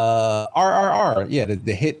 RRR. Yeah,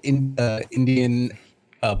 the hit Indian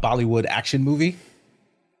Bollywood action movie.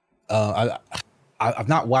 I've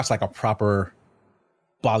not watched like a proper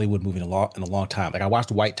Bollywood movie in a long time. Like I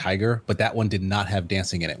watched White Tiger, but that one did not have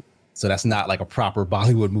dancing in it. So that's not like a proper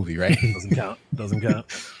Bollywood movie, right? Doesn't count.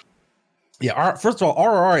 Yeah. First of all,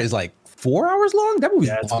 RRR is like 4 hours long. That movie's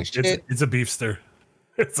long shit. It's a beefster.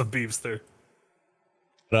 It's a beefster.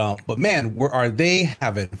 But man, are they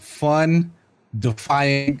having fun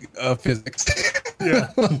defying physics? Yeah.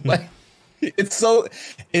 Like it's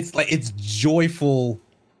joyful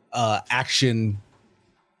action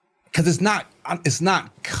because it's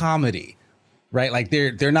not comedy, right? Like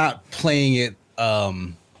they're not playing it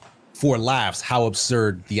for laughs how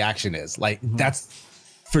absurd the action is. Like that's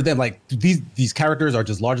for them, like these characters are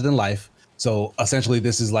just larger than life. So essentially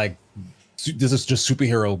this is just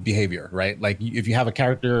superhero behavior, right? Like if you have a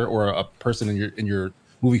character or a person in your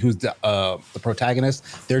movie who's the protagonist,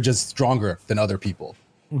 they're just stronger than other people.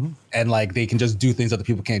 and like they can just do things other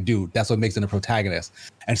people can't do. That's what makes them a protagonist.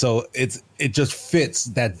 And so it just fits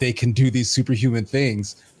that they can do these superhuman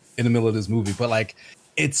things in the middle of this movie. But like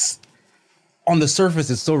it's on the surface,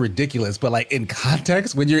 it's so ridiculous. But like in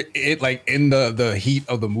context, when you're in the heat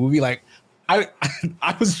of the movie, like I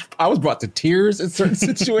was brought to tears in certain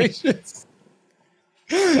situations.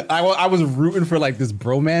 I was rooting for like this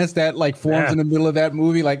bromance that like forms in the middle of that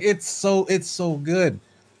movie. Like it's so good.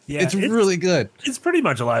 Yeah, it's really good. It's pretty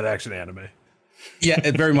much a live action anime.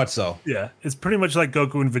 Yeah, very much so. Yeah, it's pretty much like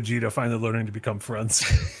Goku and Vegeta finally learning to become friends.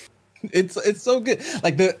 It's so good.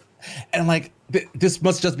 Like this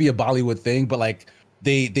must just be a Bollywood thing, but like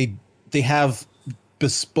they have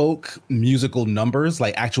bespoke musical numbers,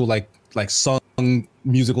 like actual like sung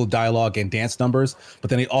musical dialogue and dance numbers, but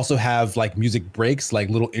then they also have like music breaks, like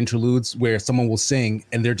little interludes where someone will sing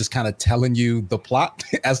and they're just kind of telling you the plot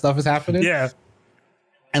as stuff is happening. Yeah.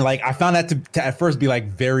 And like I found that to at first be like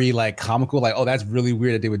very like comical, like, oh, that's really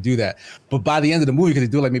weird that they would do that. But by the end of the movie, because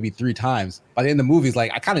they do it like maybe 3 times, by the end of the movie, it's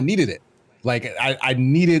like I kind of needed it. Like I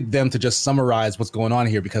needed them to just summarize what's going on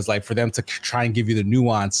here, because like for them to try and give you the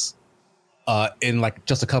nuance in like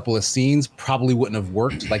just a couple of scenes probably wouldn't have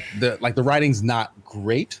worked. Like the writing's not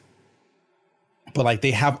great, but like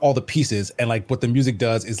they have all the pieces, and like what the music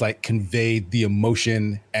does is like convey the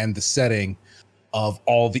emotion and the setting of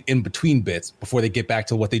all the in-between bits before they get back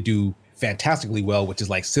to what they do fantastically well, which is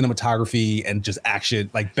like cinematography and just action,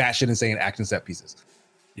 like batshit insane action set pieces.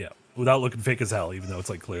 Yeah, without looking fake as hell, even though it's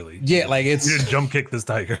like clearly. Yeah, like it's. You didn't jump kick this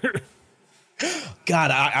tiger.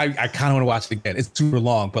 God, I kind of want to watch it again. It's super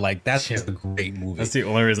long, but like that's just a great movie. That's the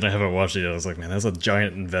only reason I haven't watched it yet. I was like, man, that's a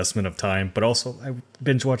giant investment of time. But also, I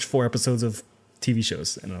binge watched 4 episodes of TV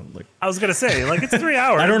shows, and I'm like, I was gonna say, like, it's 3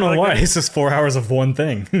 hours. I don't know like, why. It's just 4 hours of one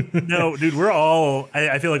thing. No, dude, we're all.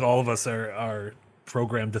 I feel like all of us are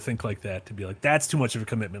programmed to think like that. To be like, that's too much of a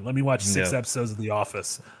commitment. Let me watch 6 episodes of The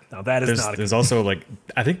Office. Now that is not. There's also like,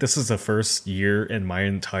 I think this is the first year in my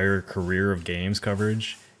entire career of games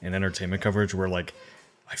coverage and entertainment coverage where like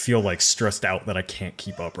I feel like stressed out that I can't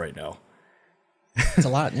keep up right now. It's a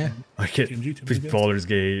lot, yeah. I get Baldur's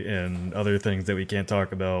Gate and other things that we can't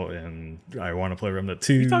talk about, and I want to play Remnant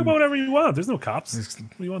 2. You talk about whatever you want. There's no cops.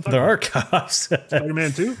 What do you want to talk there about? are cops.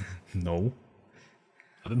 Spider-Man 2? No.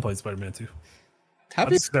 I've been playing Spider-Man 2. I'm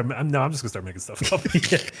just gonna start making stuff up.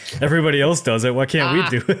 Yeah. Everybody else does it. Why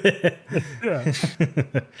can't we do it?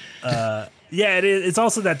 Yeah. Yeah, it is. It's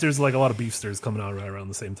also that there's like a lot of beefsters coming out right around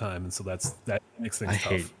the same time, and so that makes things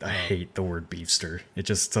tough. I hate the word beefster. It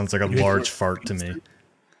just sounds like a large fart to me.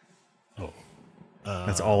 Oh,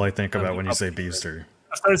 that's all I think about when you say beefster.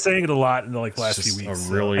 I started saying it a lot in the like last few weeks.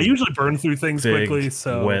 Really I usually burn through things big, quickly,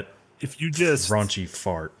 so wet, if you just raunchy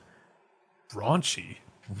fart, raunchy,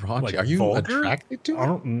 like, are you vulgar? Attracted to it? I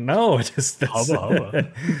don't know. It just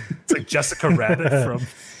hubba. It's like Jessica Rabbit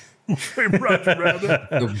from Roger Rabbit.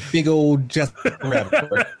 The big old Jessica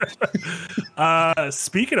Rabbit.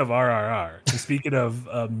 Speaking of RRR, and speaking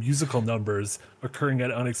of musical numbers occurring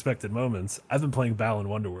at unexpected moments, I've been playing Balan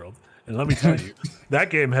Wonderworld, and let me tell you,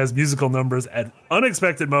 that game has musical numbers at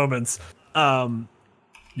unexpected moments.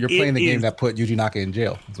 You're playing the game that put Yuji Naka in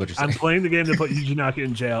jail. Is what you're saying. I'm playing the game that put Yuji Naka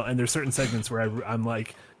in jail, and there's certain segments where I'm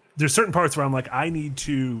like, there's certain parts where I'm like, I need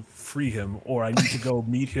to free him, or I need to go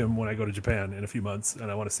meet him when I go to Japan in a few months, and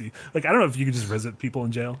I want to see. Like, I don't know if you could just visit people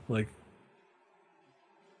in jail. Like,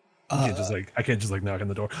 I can't just like knock on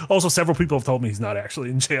the door. Also, several people have told me he's not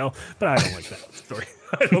actually in jail, but I don't like that story.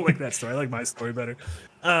 I don't like that story. I like my story better.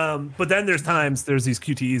 But then there's these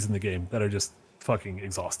QTEs in the game that are just fucking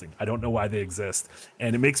exhausting. I don't know why they exist,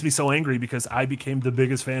 and it makes me so angry because I became the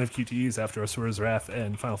biggest fan of QTEs after Asura's Wrath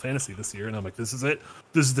and Final Fantasy this year, and I'm like, this is it.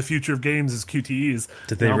 This is the future of games, is QTEs.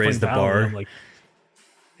 Did they raise the bar? Like,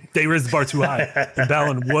 they raised the bar too high, and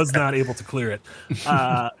Balan was not able to clear it.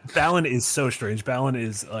 Balan is so strange. Balan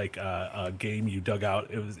is like a game you dug out.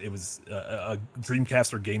 It was a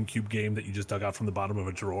Dreamcast or GameCube game that you just dug out from the bottom of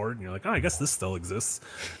a drawer, and you're like, oh, I guess this still exists.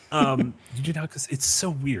 Because it's so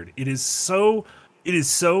weird. It is so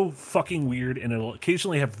fucking weird, and it'll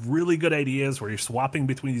occasionally have really good ideas where you're swapping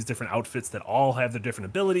between these different outfits that all have their different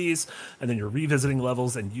abilities, and then you're revisiting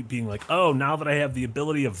levels and you being like, oh, now that I have the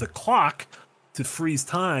ability of the clock to freeze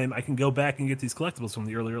time, I can go back and get these collectibles from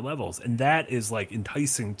the earlier levels, and that is like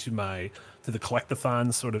enticing to the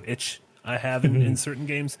collectathon sort of itch I have in certain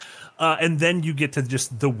games. And then you get to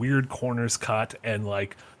just the weird corners cut and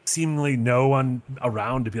like seemingly no one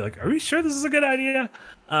around to be like, are we sure this is a good idea?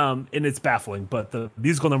 And it's baffling, but the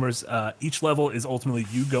musical numbers, each level is ultimately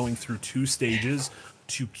you going through 2 stages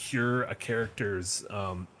to cure a character's,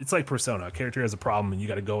 it's like Persona. A character has a problem and you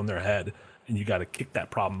got to go in their head and you got to kick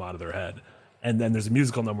that problem out of their head. and then there's a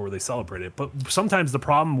musical number where they celebrate it. But sometimes the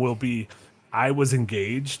problem will be I was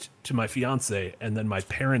engaged to my fiance, and then my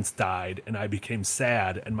parents died, and I became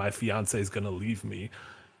sad, and my fiance is going to leave me.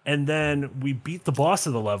 And then we beat the boss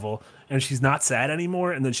of the level, and she's not sad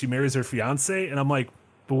anymore, and then she marries her fiance, and I'm like,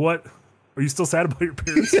 but what? Are you still sad about your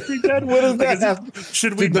parents being dead? What does that have?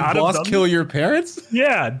 Should we Did the not boss have done kill your parents?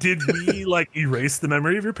 Yeah. Did we like erase the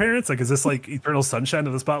memory of your parents? Like, is this like Eternal Sunshine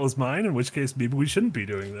of the Spotless Mind? In which case, maybe we shouldn't be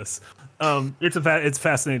doing this. It's a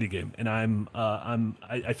fascinating game, and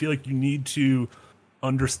I feel like you need to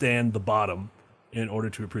understand the bottom in order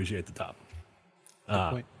to appreciate the top.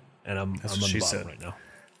 Point. And I'm on the bottom right now.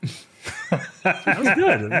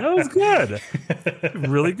 That was good.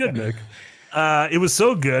 Really good, Nick. It was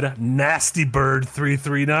so good. Nasty Bird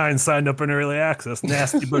 339 signed up in early access.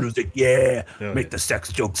 Nasty Bird was like, "Yeah, make the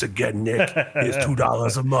sex jokes again, Nick. Here's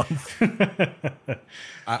 $2 a month."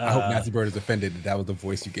 I hope Nasty Bird is offended that was the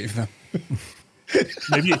voice you gave them.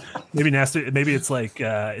 maybe Nasty. Maybe it's like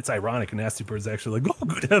it's ironic. And Nasty Bird's actually like, "Oh,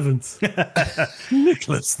 good heavens,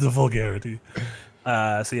 Nicholas, the vulgarity."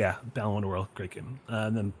 So yeah, Balan Wonderworld, great game.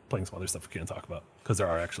 And then playing some other stuff we can't talk about because there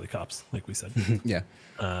are actually cops, like we said. Yeah,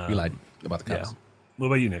 we lied about the cops. Yeah. What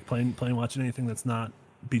about you, Nick? Playing, watching anything that's not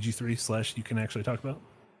BG3 / you can actually talk about?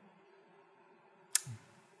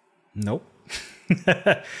 Nope.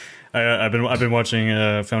 I've been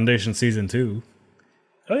watching Foundation season 2.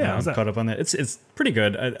 Oh yeah, how's that? Caught up on that. It's pretty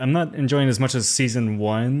good. I'm not enjoying as much as season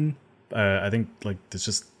 1. I think like there's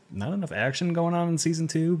just not enough action going on in season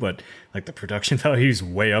 2, but like the production value's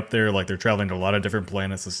way up there. Like they're traveling to a lot of different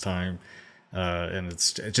planets this time, and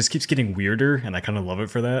it just keeps getting weirder, and I kind of love it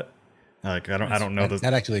for that. Like I don't know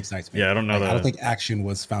that actually excites me. Yeah, I don't know that. I don't think action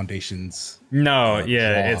was Foundation's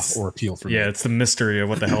it's or appeal for me. Yeah, it's the mystery of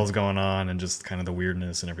what the hell's going on and just kind of the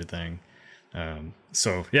weirdness and everything.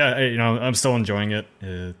 So yeah, I'm still enjoying it,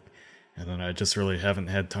 and then I just really haven't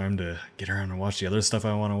had time to get around and watch the other stuff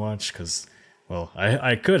I want to watch because, well,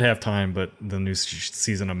 I could have time, but the new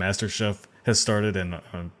season of MasterChef has started, and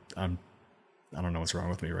I don't know what's wrong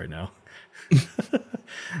with me right now.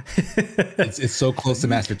 It's so close to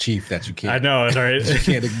Master Chief that you can't. I know, it's all right. You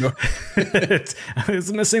can't ignore.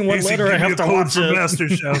 It's missing one letter. I have to watch it.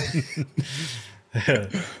 MasterChef.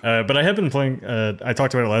 But I have been playing. I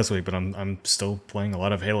talked about it last week, but I'm still playing a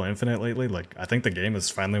lot of Halo Infinite lately. Like I think the game is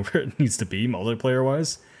finally where it needs to be multiplayer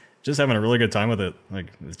wise. Just having a really good time with it. Like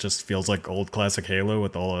it just feels like old classic Halo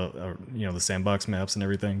with all the sandbox maps and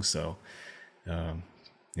everything. So,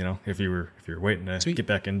 if you were waiting to get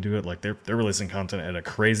back into it, like they're releasing content at a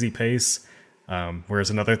crazy pace.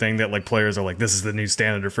 Whereas another thing that like players are like, this is the new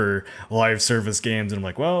standard for live service games, and I'm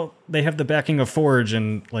like, well, they have the backing of Forge,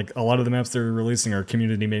 and like a lot of the maps they're releasing are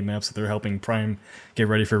community made maps that they're helping Prime get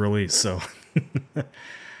ready for release. So,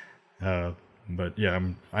 but yeah,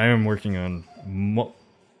 I am working on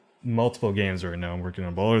multiple games right now. I'm working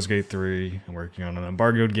on Baldur's Gate 3. I'm working on an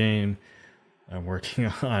embargoed game. I'm working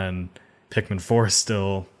on Pikmin 4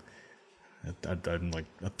 still. I'm like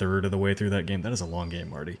a third of the way through that game. That is a long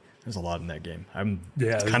game, Marty. There's a lot in that game. I'm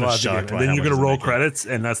kind of shocked. And then you're going to roll credits,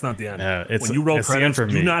 and that's not the end. When you roll credits,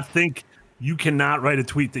 do not think you cannot write a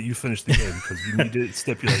tweet that you finished the game because you need to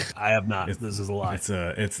stipulate, I have not. This is a lie. It's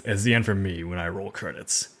the end for me when I roll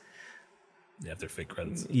credits. Yeah, if they're fake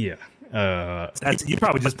credits. Yeah. You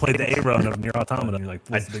probably just played the A run of Nier Automata. And you're like,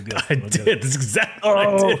 what's the big deal? I did. That's exactly what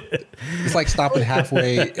I did. It's like stopping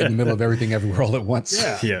halfway in the middle of everything everywhere all at once.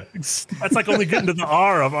 Yeah. That's like only getting to the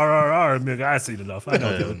R of RRR. And being like, I've seen enough. I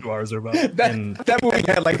know what the other two R's are about. That movie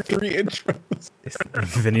had like 3 intros.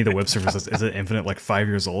 Vinny the Web Service, is it Infinite like 5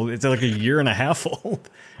 years old? It's like a year and a half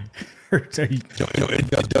old. It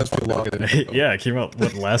does feel longer than yeah, it came out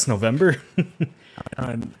last November.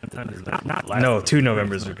 No, 2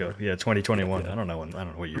 Novembers ago. Yeah, 2021. I don't know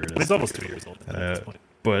what year it is. It's almost 2 years old at this point.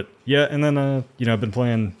 But yeah, and then I've been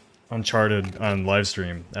playing Uncharted on live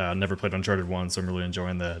stream. Never played Uncharted 1, so I'm really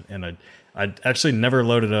enjoying that. And I actually never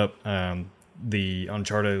loaded up the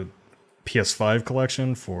Uncharted PS5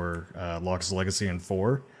 collection for Lost Legacy and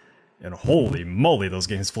 4. And holy moly, those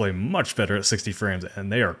games play much better at 60 frames,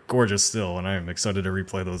 and they are gorgeous still, and I am excited to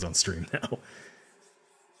replay those on stream now.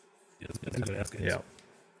 Yeah. It's, yeah.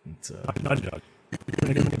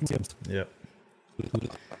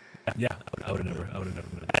 Yeah, I would have never.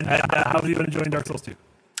 And how have you been enjoying Dark Souls 2?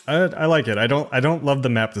 I like it. I don't love the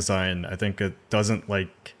map design. I think it doesn't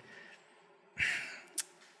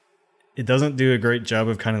do a great job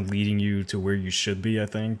of kind of leading you to where you should be. I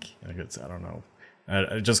think I don't know.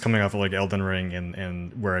 Just coming off of like Elden Ring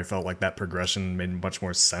and where I felt like that progression made much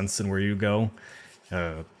more sense than where you go.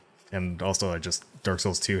 and also I just Dark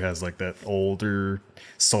Souls 2 has like that older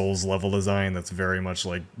Souls level design that's very much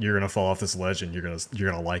like you're gonna fall off this ledge and you're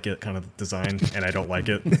gonna like it kind of design, and I don't like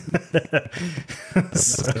it.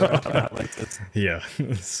 Yeah.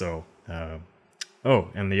 So oh,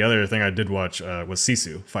 and the other thing I did watch was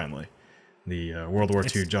Sisu finally, the World War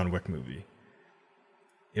II John Wick movie.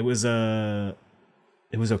 It was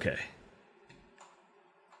okay.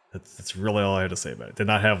 That's really all I had to say about it. Did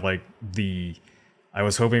not have like I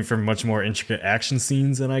was hoping for much more intricate action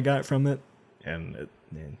scenes than I got from it, and it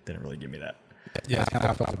didn't really give me that. Yeah, I kind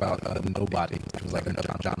of thought about Nobody, which was like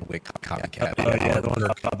another John Wick copycat. Yeah, the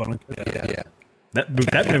one. Yeah. That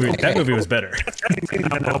movie was better.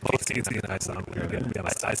 I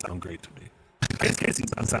sound great to me. Casey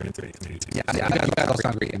sounds great to me too. Yeah, you guys all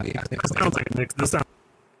sound great to me. I think This sounds like a mix. This sounds.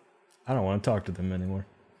 I don't want to talk to them anymore.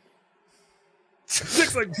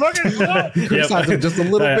 Nick's like fucking what? Criticize them just a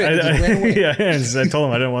little bit. I told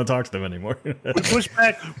him I didn't want to talk to them anymore. We pushed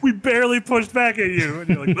back. We barely pushed back at you, and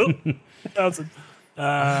you're like,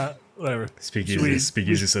 "Well, whatever."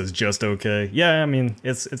 Speakeasy says just okay. Yeah, I mean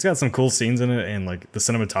it's got some cool scenes in it, and like the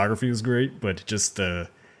cinematography is great, but just it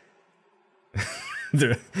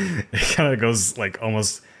kind of goes like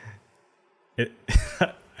almost. I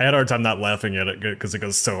had a hard time not laughing at it because it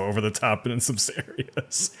goes so over the top in some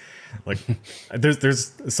areas. Like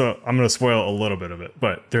there's so I'm gonna spoil a little bit of it,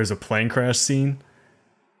 but there's a plane crash scene,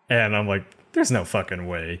 and I'm like, there's no fucking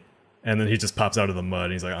way. And then he just pops out of the mud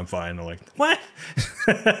and he's like, I'm fine. I'm like, what?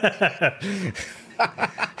 I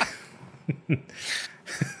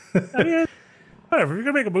mean, whatever. You're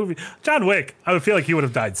gonna make a movie. John Wick. I would feel like he would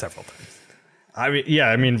have died several times.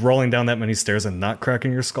 I mean, rolling down that many stairs and not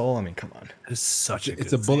cracking your skull. I mean, come on. It's such a.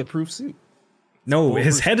 It's a bulletproof suit. No,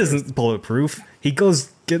 his head isn't bulletproof. He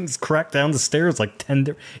gets cracked down the stairs like 10.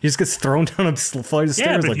 He just gets thrown down a flight of stairs.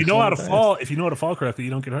 Yeah, but like if you know how to fall, if you know how to fall correctly, you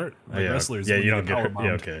don't get hurt. Like yeah, wrestlers. Yeah, you don't get hurt.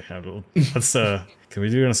 Yeah, okay. Let's can we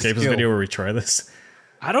do an escapist video where we try this?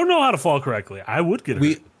 I don't know how to fall correctly. I would get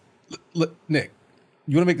hurt. Look, Nick,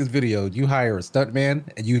 you want to make this video? You hire a stuntman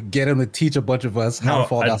and you get him to teach a bunch of us how to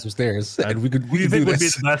fall down some stairs, and we could do think would be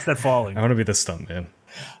this. the best at falling? I want to be the stuntman.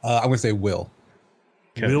 I'm gonna say Will.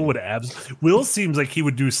 Okay. Will seems like he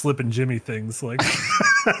would do slip and Jimmy things, like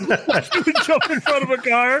he would jump in front of a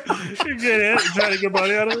car and get hit and try to get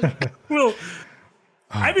money out of it. Will,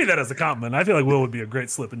 I mean that as a compliment. I feel like Will would be a great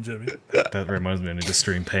slip and Jimmy. That reminds me, I need to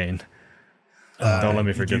stream Pain. Don't let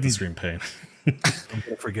me forget to stream Pain. I'm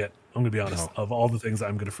gonna forget. I'm gonna be honest. Of all the things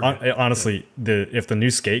I'm gonna forget, honestly, if the new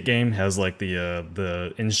Skate game has like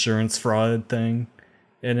the insurance fraud thing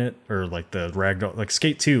in it, or like the ragdoll, like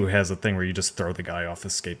Skate 2 has a thing where you just throw the guy off the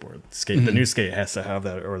skateboard. The new Skate has to have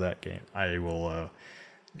that, or that game. I will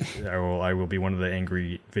be one of the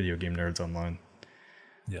angry video game nerds online.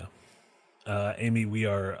 Yeah. Amy, we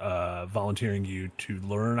are volunteering you to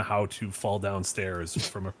learn how to fall down stairs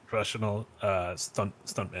from a professional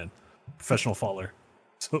stuntman, professional faller.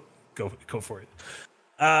 So go for it.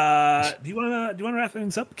 Do you want to wrap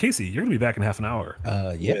things up, Casey? You're gonna be back in half an hour.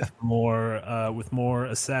 Yeah. With more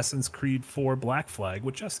Assassin's Creed 4 Black Flag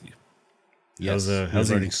with Jesse. Yes.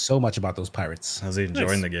 He's learning so much about those pirates. How's he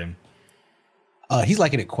enjoying the game? He's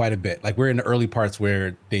liking it quite a bit. Like, we're in the early parts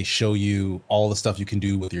where they show you all the stuff you can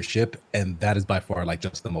do with your ship, and that is by far like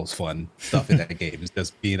just the most fun stuff in that game. Is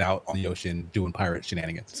just being out on the ocean doing pirate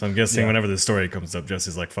shenanigans. So I'm guessing whenever the story comes up,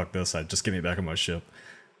 Jesse's like, "Fuck this! Just get me back on my ship."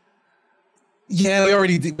 Yeah, we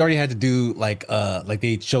already had to do like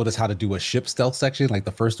they showed us how to do a ship stealth section, like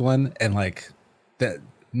the first one, and like that.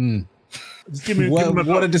 Just give me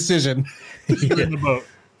what a decision! Give me the boat.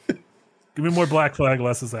 Give me more Black Flag,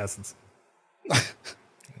 less Assassins. I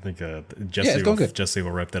think Jesse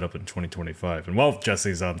will wrap that up in 2025. And while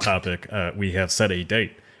Jesse's on topic, we have set a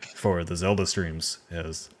date for the Zelda streams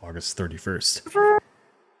as August 31st.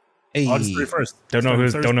 Hey. August 31st.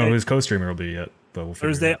 Don't know whose co-streamer will be yet, but we'll figure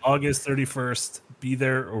Thursday, it out. August 31st. Be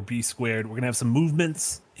there or be squared. We're gonna have some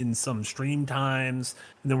movements in some stream times,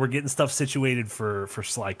 and then we're getting stuff situated for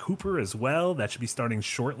Sly Cooper as well. That should be starting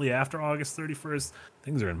shortly after August 31st.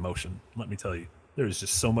 Things are in motion. Let me tell you, there's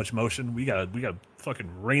just so much motion. We gotta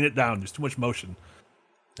fucking rein it down. There's too much motion.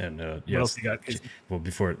 And What yes, else you got, Casey? well,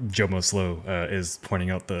 before Jomo Slow is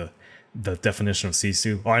pointing out the definition of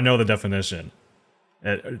Sisu. Oh, I know the definition.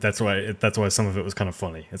 That's why some of it was kind of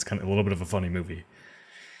funny. It's kind of a little bit of a funny movie.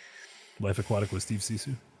 Life Aquatic with Steve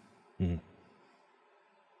Sisu. Mm-hmm.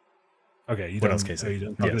 Okay, What else, Casey? Are you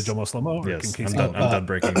done talking to Jomo Slow-Mo? Yes, Casey I'm done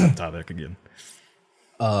breaking the topic again.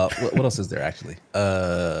 What else is there actually?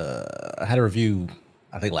 I had a review,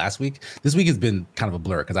 I think last week. This week has been kind of a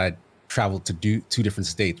blur because I traveled to do 2 different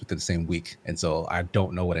states within the same week, and so I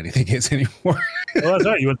don't know what anything is anymore. Well, that's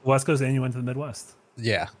right. You went to the West Coast and you went to the Midwest.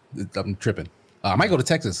 Yeah, I'm tripping. I might go to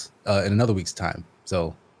Texas in another week's time.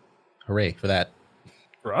 So, hooray for that.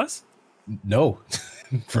 For us? No,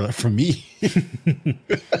 for me.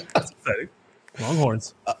 That's exciting.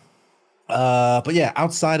 Longhorns. But yeah,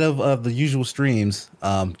 outside of the usual streams,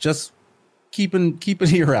 just keep an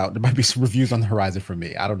ear out. There might be some reviews on the horizon for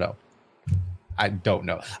me. I don't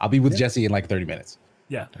know. I'll be with Jesse in like 30 minutes.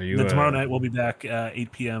 Yeah. Then tomorrow night we'll be back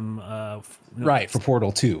 8 p.m. Right, for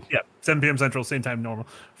Portal 2. Yeah, 7 p.m. Central, same time normal.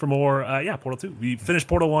 For more, Portal 2. We finished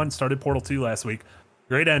Portal 1, started Portal 2 last week.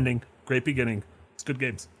 Great ending, great beginning. It's good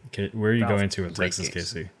games. Okay, where are you going to in Great Texas,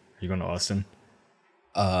 games. Casey? Are you going to Austin?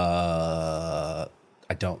 I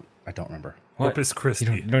don't remember. Corpus Christi.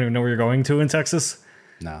 You don't even know where you're going to in Texas?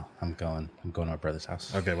 No, I'm going to my brother's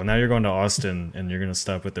house. Okay, well now you're going to Austin and you're going to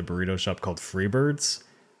stop at the burrito shop called Freebirds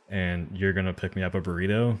and you're going to pick me up a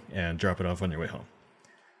burrito and drop it off on your way home.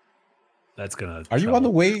 That's gonna. Are you on the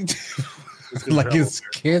way? Like is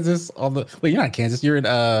Kansas on the? Wait, you're not in Kansas. You're in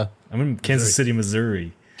I'm in Kansas City,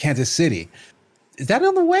 Missouri. Kansas City. Is that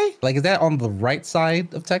on the way? Like, is that on the right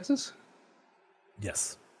side of Texas?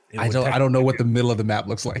 Yes. I don't know what the middle of the map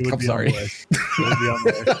looks like. I'm sorry.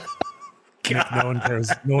 No one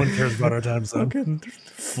cares. No one cares about our time zone.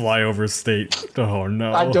 Fly over state. Oh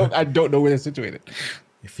no. I don't know where they're situated.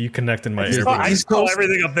 If you connect in my I Airbnb, call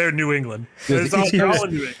everything up there New England. There's It's the all East in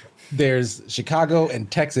New England. There's Chicago and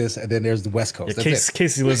Texas, and then there's the West Coast. yeah, That's it.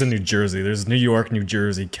 Casey lives in New Jersey. There's New York, New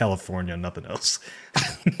Jersey, California, nothing else.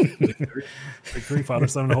 Big three, Father,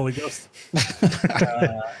 Son, and the Holy Ghost.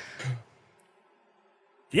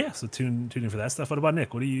 Yeah, so tune in for that stuff. What about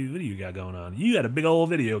Nick? What do you got going on? You had a big old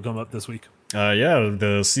video come up this week. Yeah,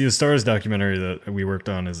 the Sea of Stars documentary that we worked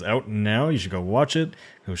on is out now. You should go watch it.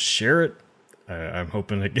 Go share it. I'm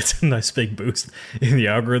hoping it gets a nice big boost in the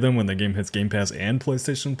algorithm when the game hits Game Pass and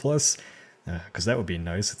PlayStation Plus, because that would be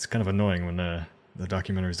nice. It's kind of annoying when the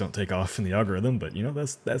documentaries don't take off in the algorithm, but you know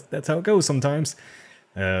that's how it goes sometimes.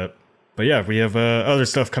 But yeah, we have other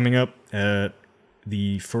stuff coming up.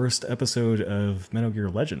 The first episode of Metal Gear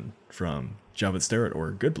Legend from Javed Starrett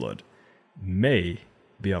or Good Blood may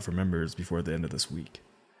be out for members before the end of this week.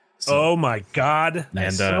 So, oh my God!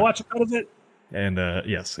 And can I watch a cut of it? And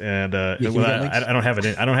yes, and got I don't have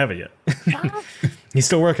it. I don't have it yet. He's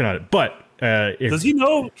still working on it. But does he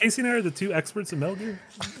know Casey and I are the two experts in Metal Gear?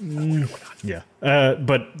 Yeah.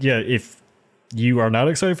 But yeah, if you are not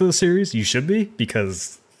excited for the series, you should be,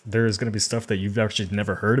 because there is going to be stuff that you've actually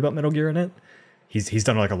never heard about Metal Gear in it. He's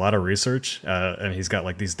done like a lot of research, and he's got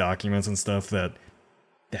like these documents and stuff that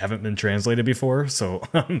haven't been translated before. So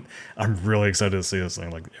I'm really excited to see this thing.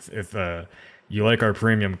 Like if you like our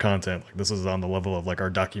premium content, like this is on the level of like our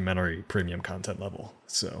documentary premium content level.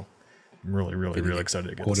 So I'm really excited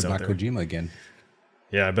to get this out there. Quoted by Kojima again.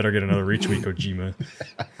 Yeah, I better get another retweet, Kojima.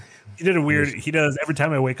 He did a weird. He does every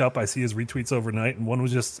time I wake up. I see his retweets overnight, and one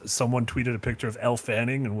was just someone tweeted a picture of Elle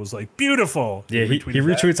Fanning and was like, "Beautiful." Yeah, he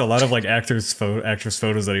retweets a lot of like actress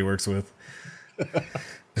photos that he works with.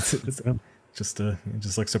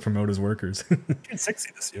 Just likes to promote his workers. He's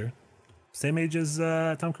 60 this year, same age as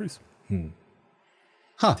Tom Cruise.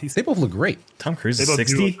 Huh? They both look great. Tom Cruise They is both do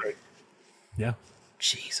 60. look great. Yeah,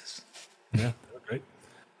 Jesus. yeah, they look great.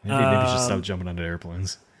 Maybe you should stop jumping onto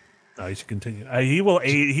airplanes. No, he should continue. He will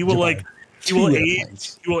age. He will like. He will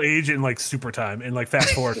age. He will age in like super time and like fast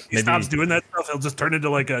forward. If he stops doing that stuff, he'll just turn into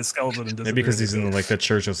like a skeleton and disappear. Maybe because he's in like the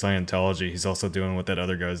Church of Scientology, he's also doing what that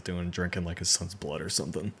other guy's doing, drinking like his son's blood or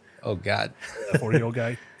something. Oh God, 40-year-old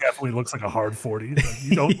guy definitely looks like a hard 40.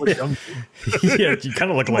 You don't look young. Yeah, you kind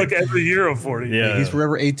of look like every year of 40. Yeah, he's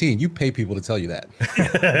forever 18. You pay people to tell you that.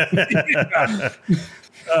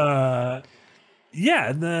 Yeah,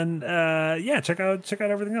 and then check out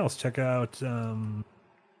everything else. Check out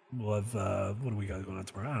we'll have what do we got going on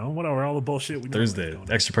tomorrow? I don't know, whatever, all the bullshit we Thursday.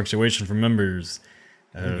 Extra punctuation for members.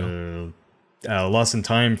 Lost in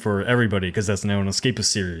Time for everybody, because that's now an Escapist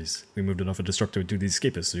series. We moved it off of Destructo to do the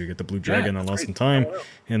Escapist, so you get the Blue Dragon on Lost in Time,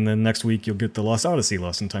 and then next week you'll get the Lost Odyssey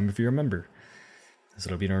Lost in Time if you're a member. So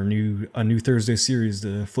it'll be a new Thursday series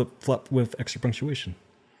to flip with extra punctuation.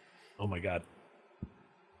 Oh my God.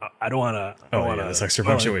 I don't want to. Yeah, this extra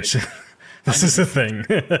punctuation. This is a thing.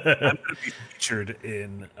 I'm going to be featured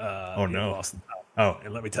in. Oh no! Lost in Time. Oh,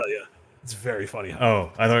 and let me tell you, it's very funny.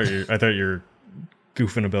 Oh, I thought you're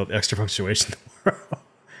goofing about extra punctuation tomorrow,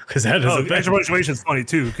 because that is a thing. Extra punctuation is funny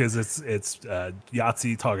too, because it's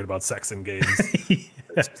Yahtzee talking about sex and games.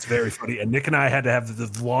 It's very funny. And Nick and I had to have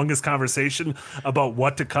the longest conversation about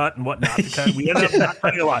what to cut and what not to cut. We ended up not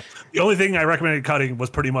cutting a lot. The only thing I recommended cutting was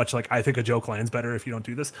pretty much like, I think a joke lands better if you don't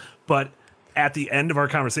do this. But at the end of our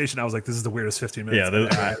conversation, I was like, this is the weirdest 15 minutes.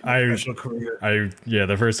 Yeah,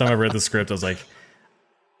 the first time I read the script, I was like,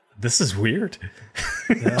 this is weird.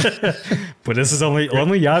 Yeah. But this is only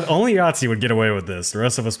Yahtzee would get away with this. The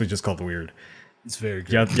rest of us we just called weird. It's very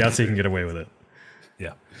good. Yahtzee can get away with it.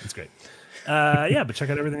 Yeah, it's great. But check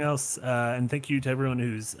out everything else. And thank you to everyone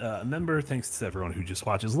who's a member. Thanks to everyone who just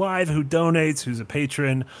watches live, who donates, who's a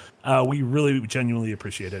patron. We really genuinely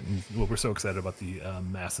appreciate it. And we're so excited about the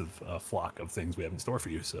massive flock of things we have in store for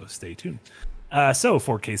you. So stay tuned. So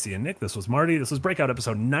for Casey and Nick, this was Marty. This was Breakout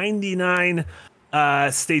episode 99.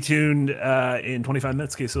 Stay tuned. In 25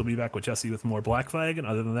 minutes, Casey will be back with Jesse with more Black Flag. And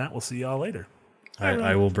other than that, we'll see y'all later.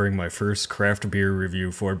 I will bring my first craft beer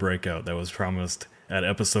review for Breakout that was promised at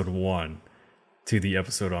episode 1 to the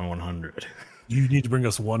episode on 100. You need to bring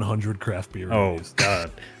us 100 craft beer reviews. Oh,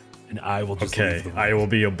 God. And I will just Okay, I will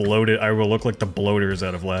be I will look like the bloaters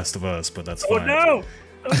out of Last of Us, but that's fine. Oh,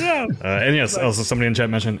 no! And yes, also somebody in chat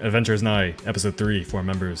mentioned Adventures Nigh, episode 3 for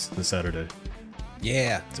members this Saturday.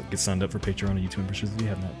 Yeah. So get signed up for Patreon and YouTube memberships if you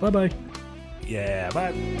have not. Bye-bye. Yeah,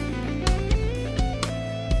 bye.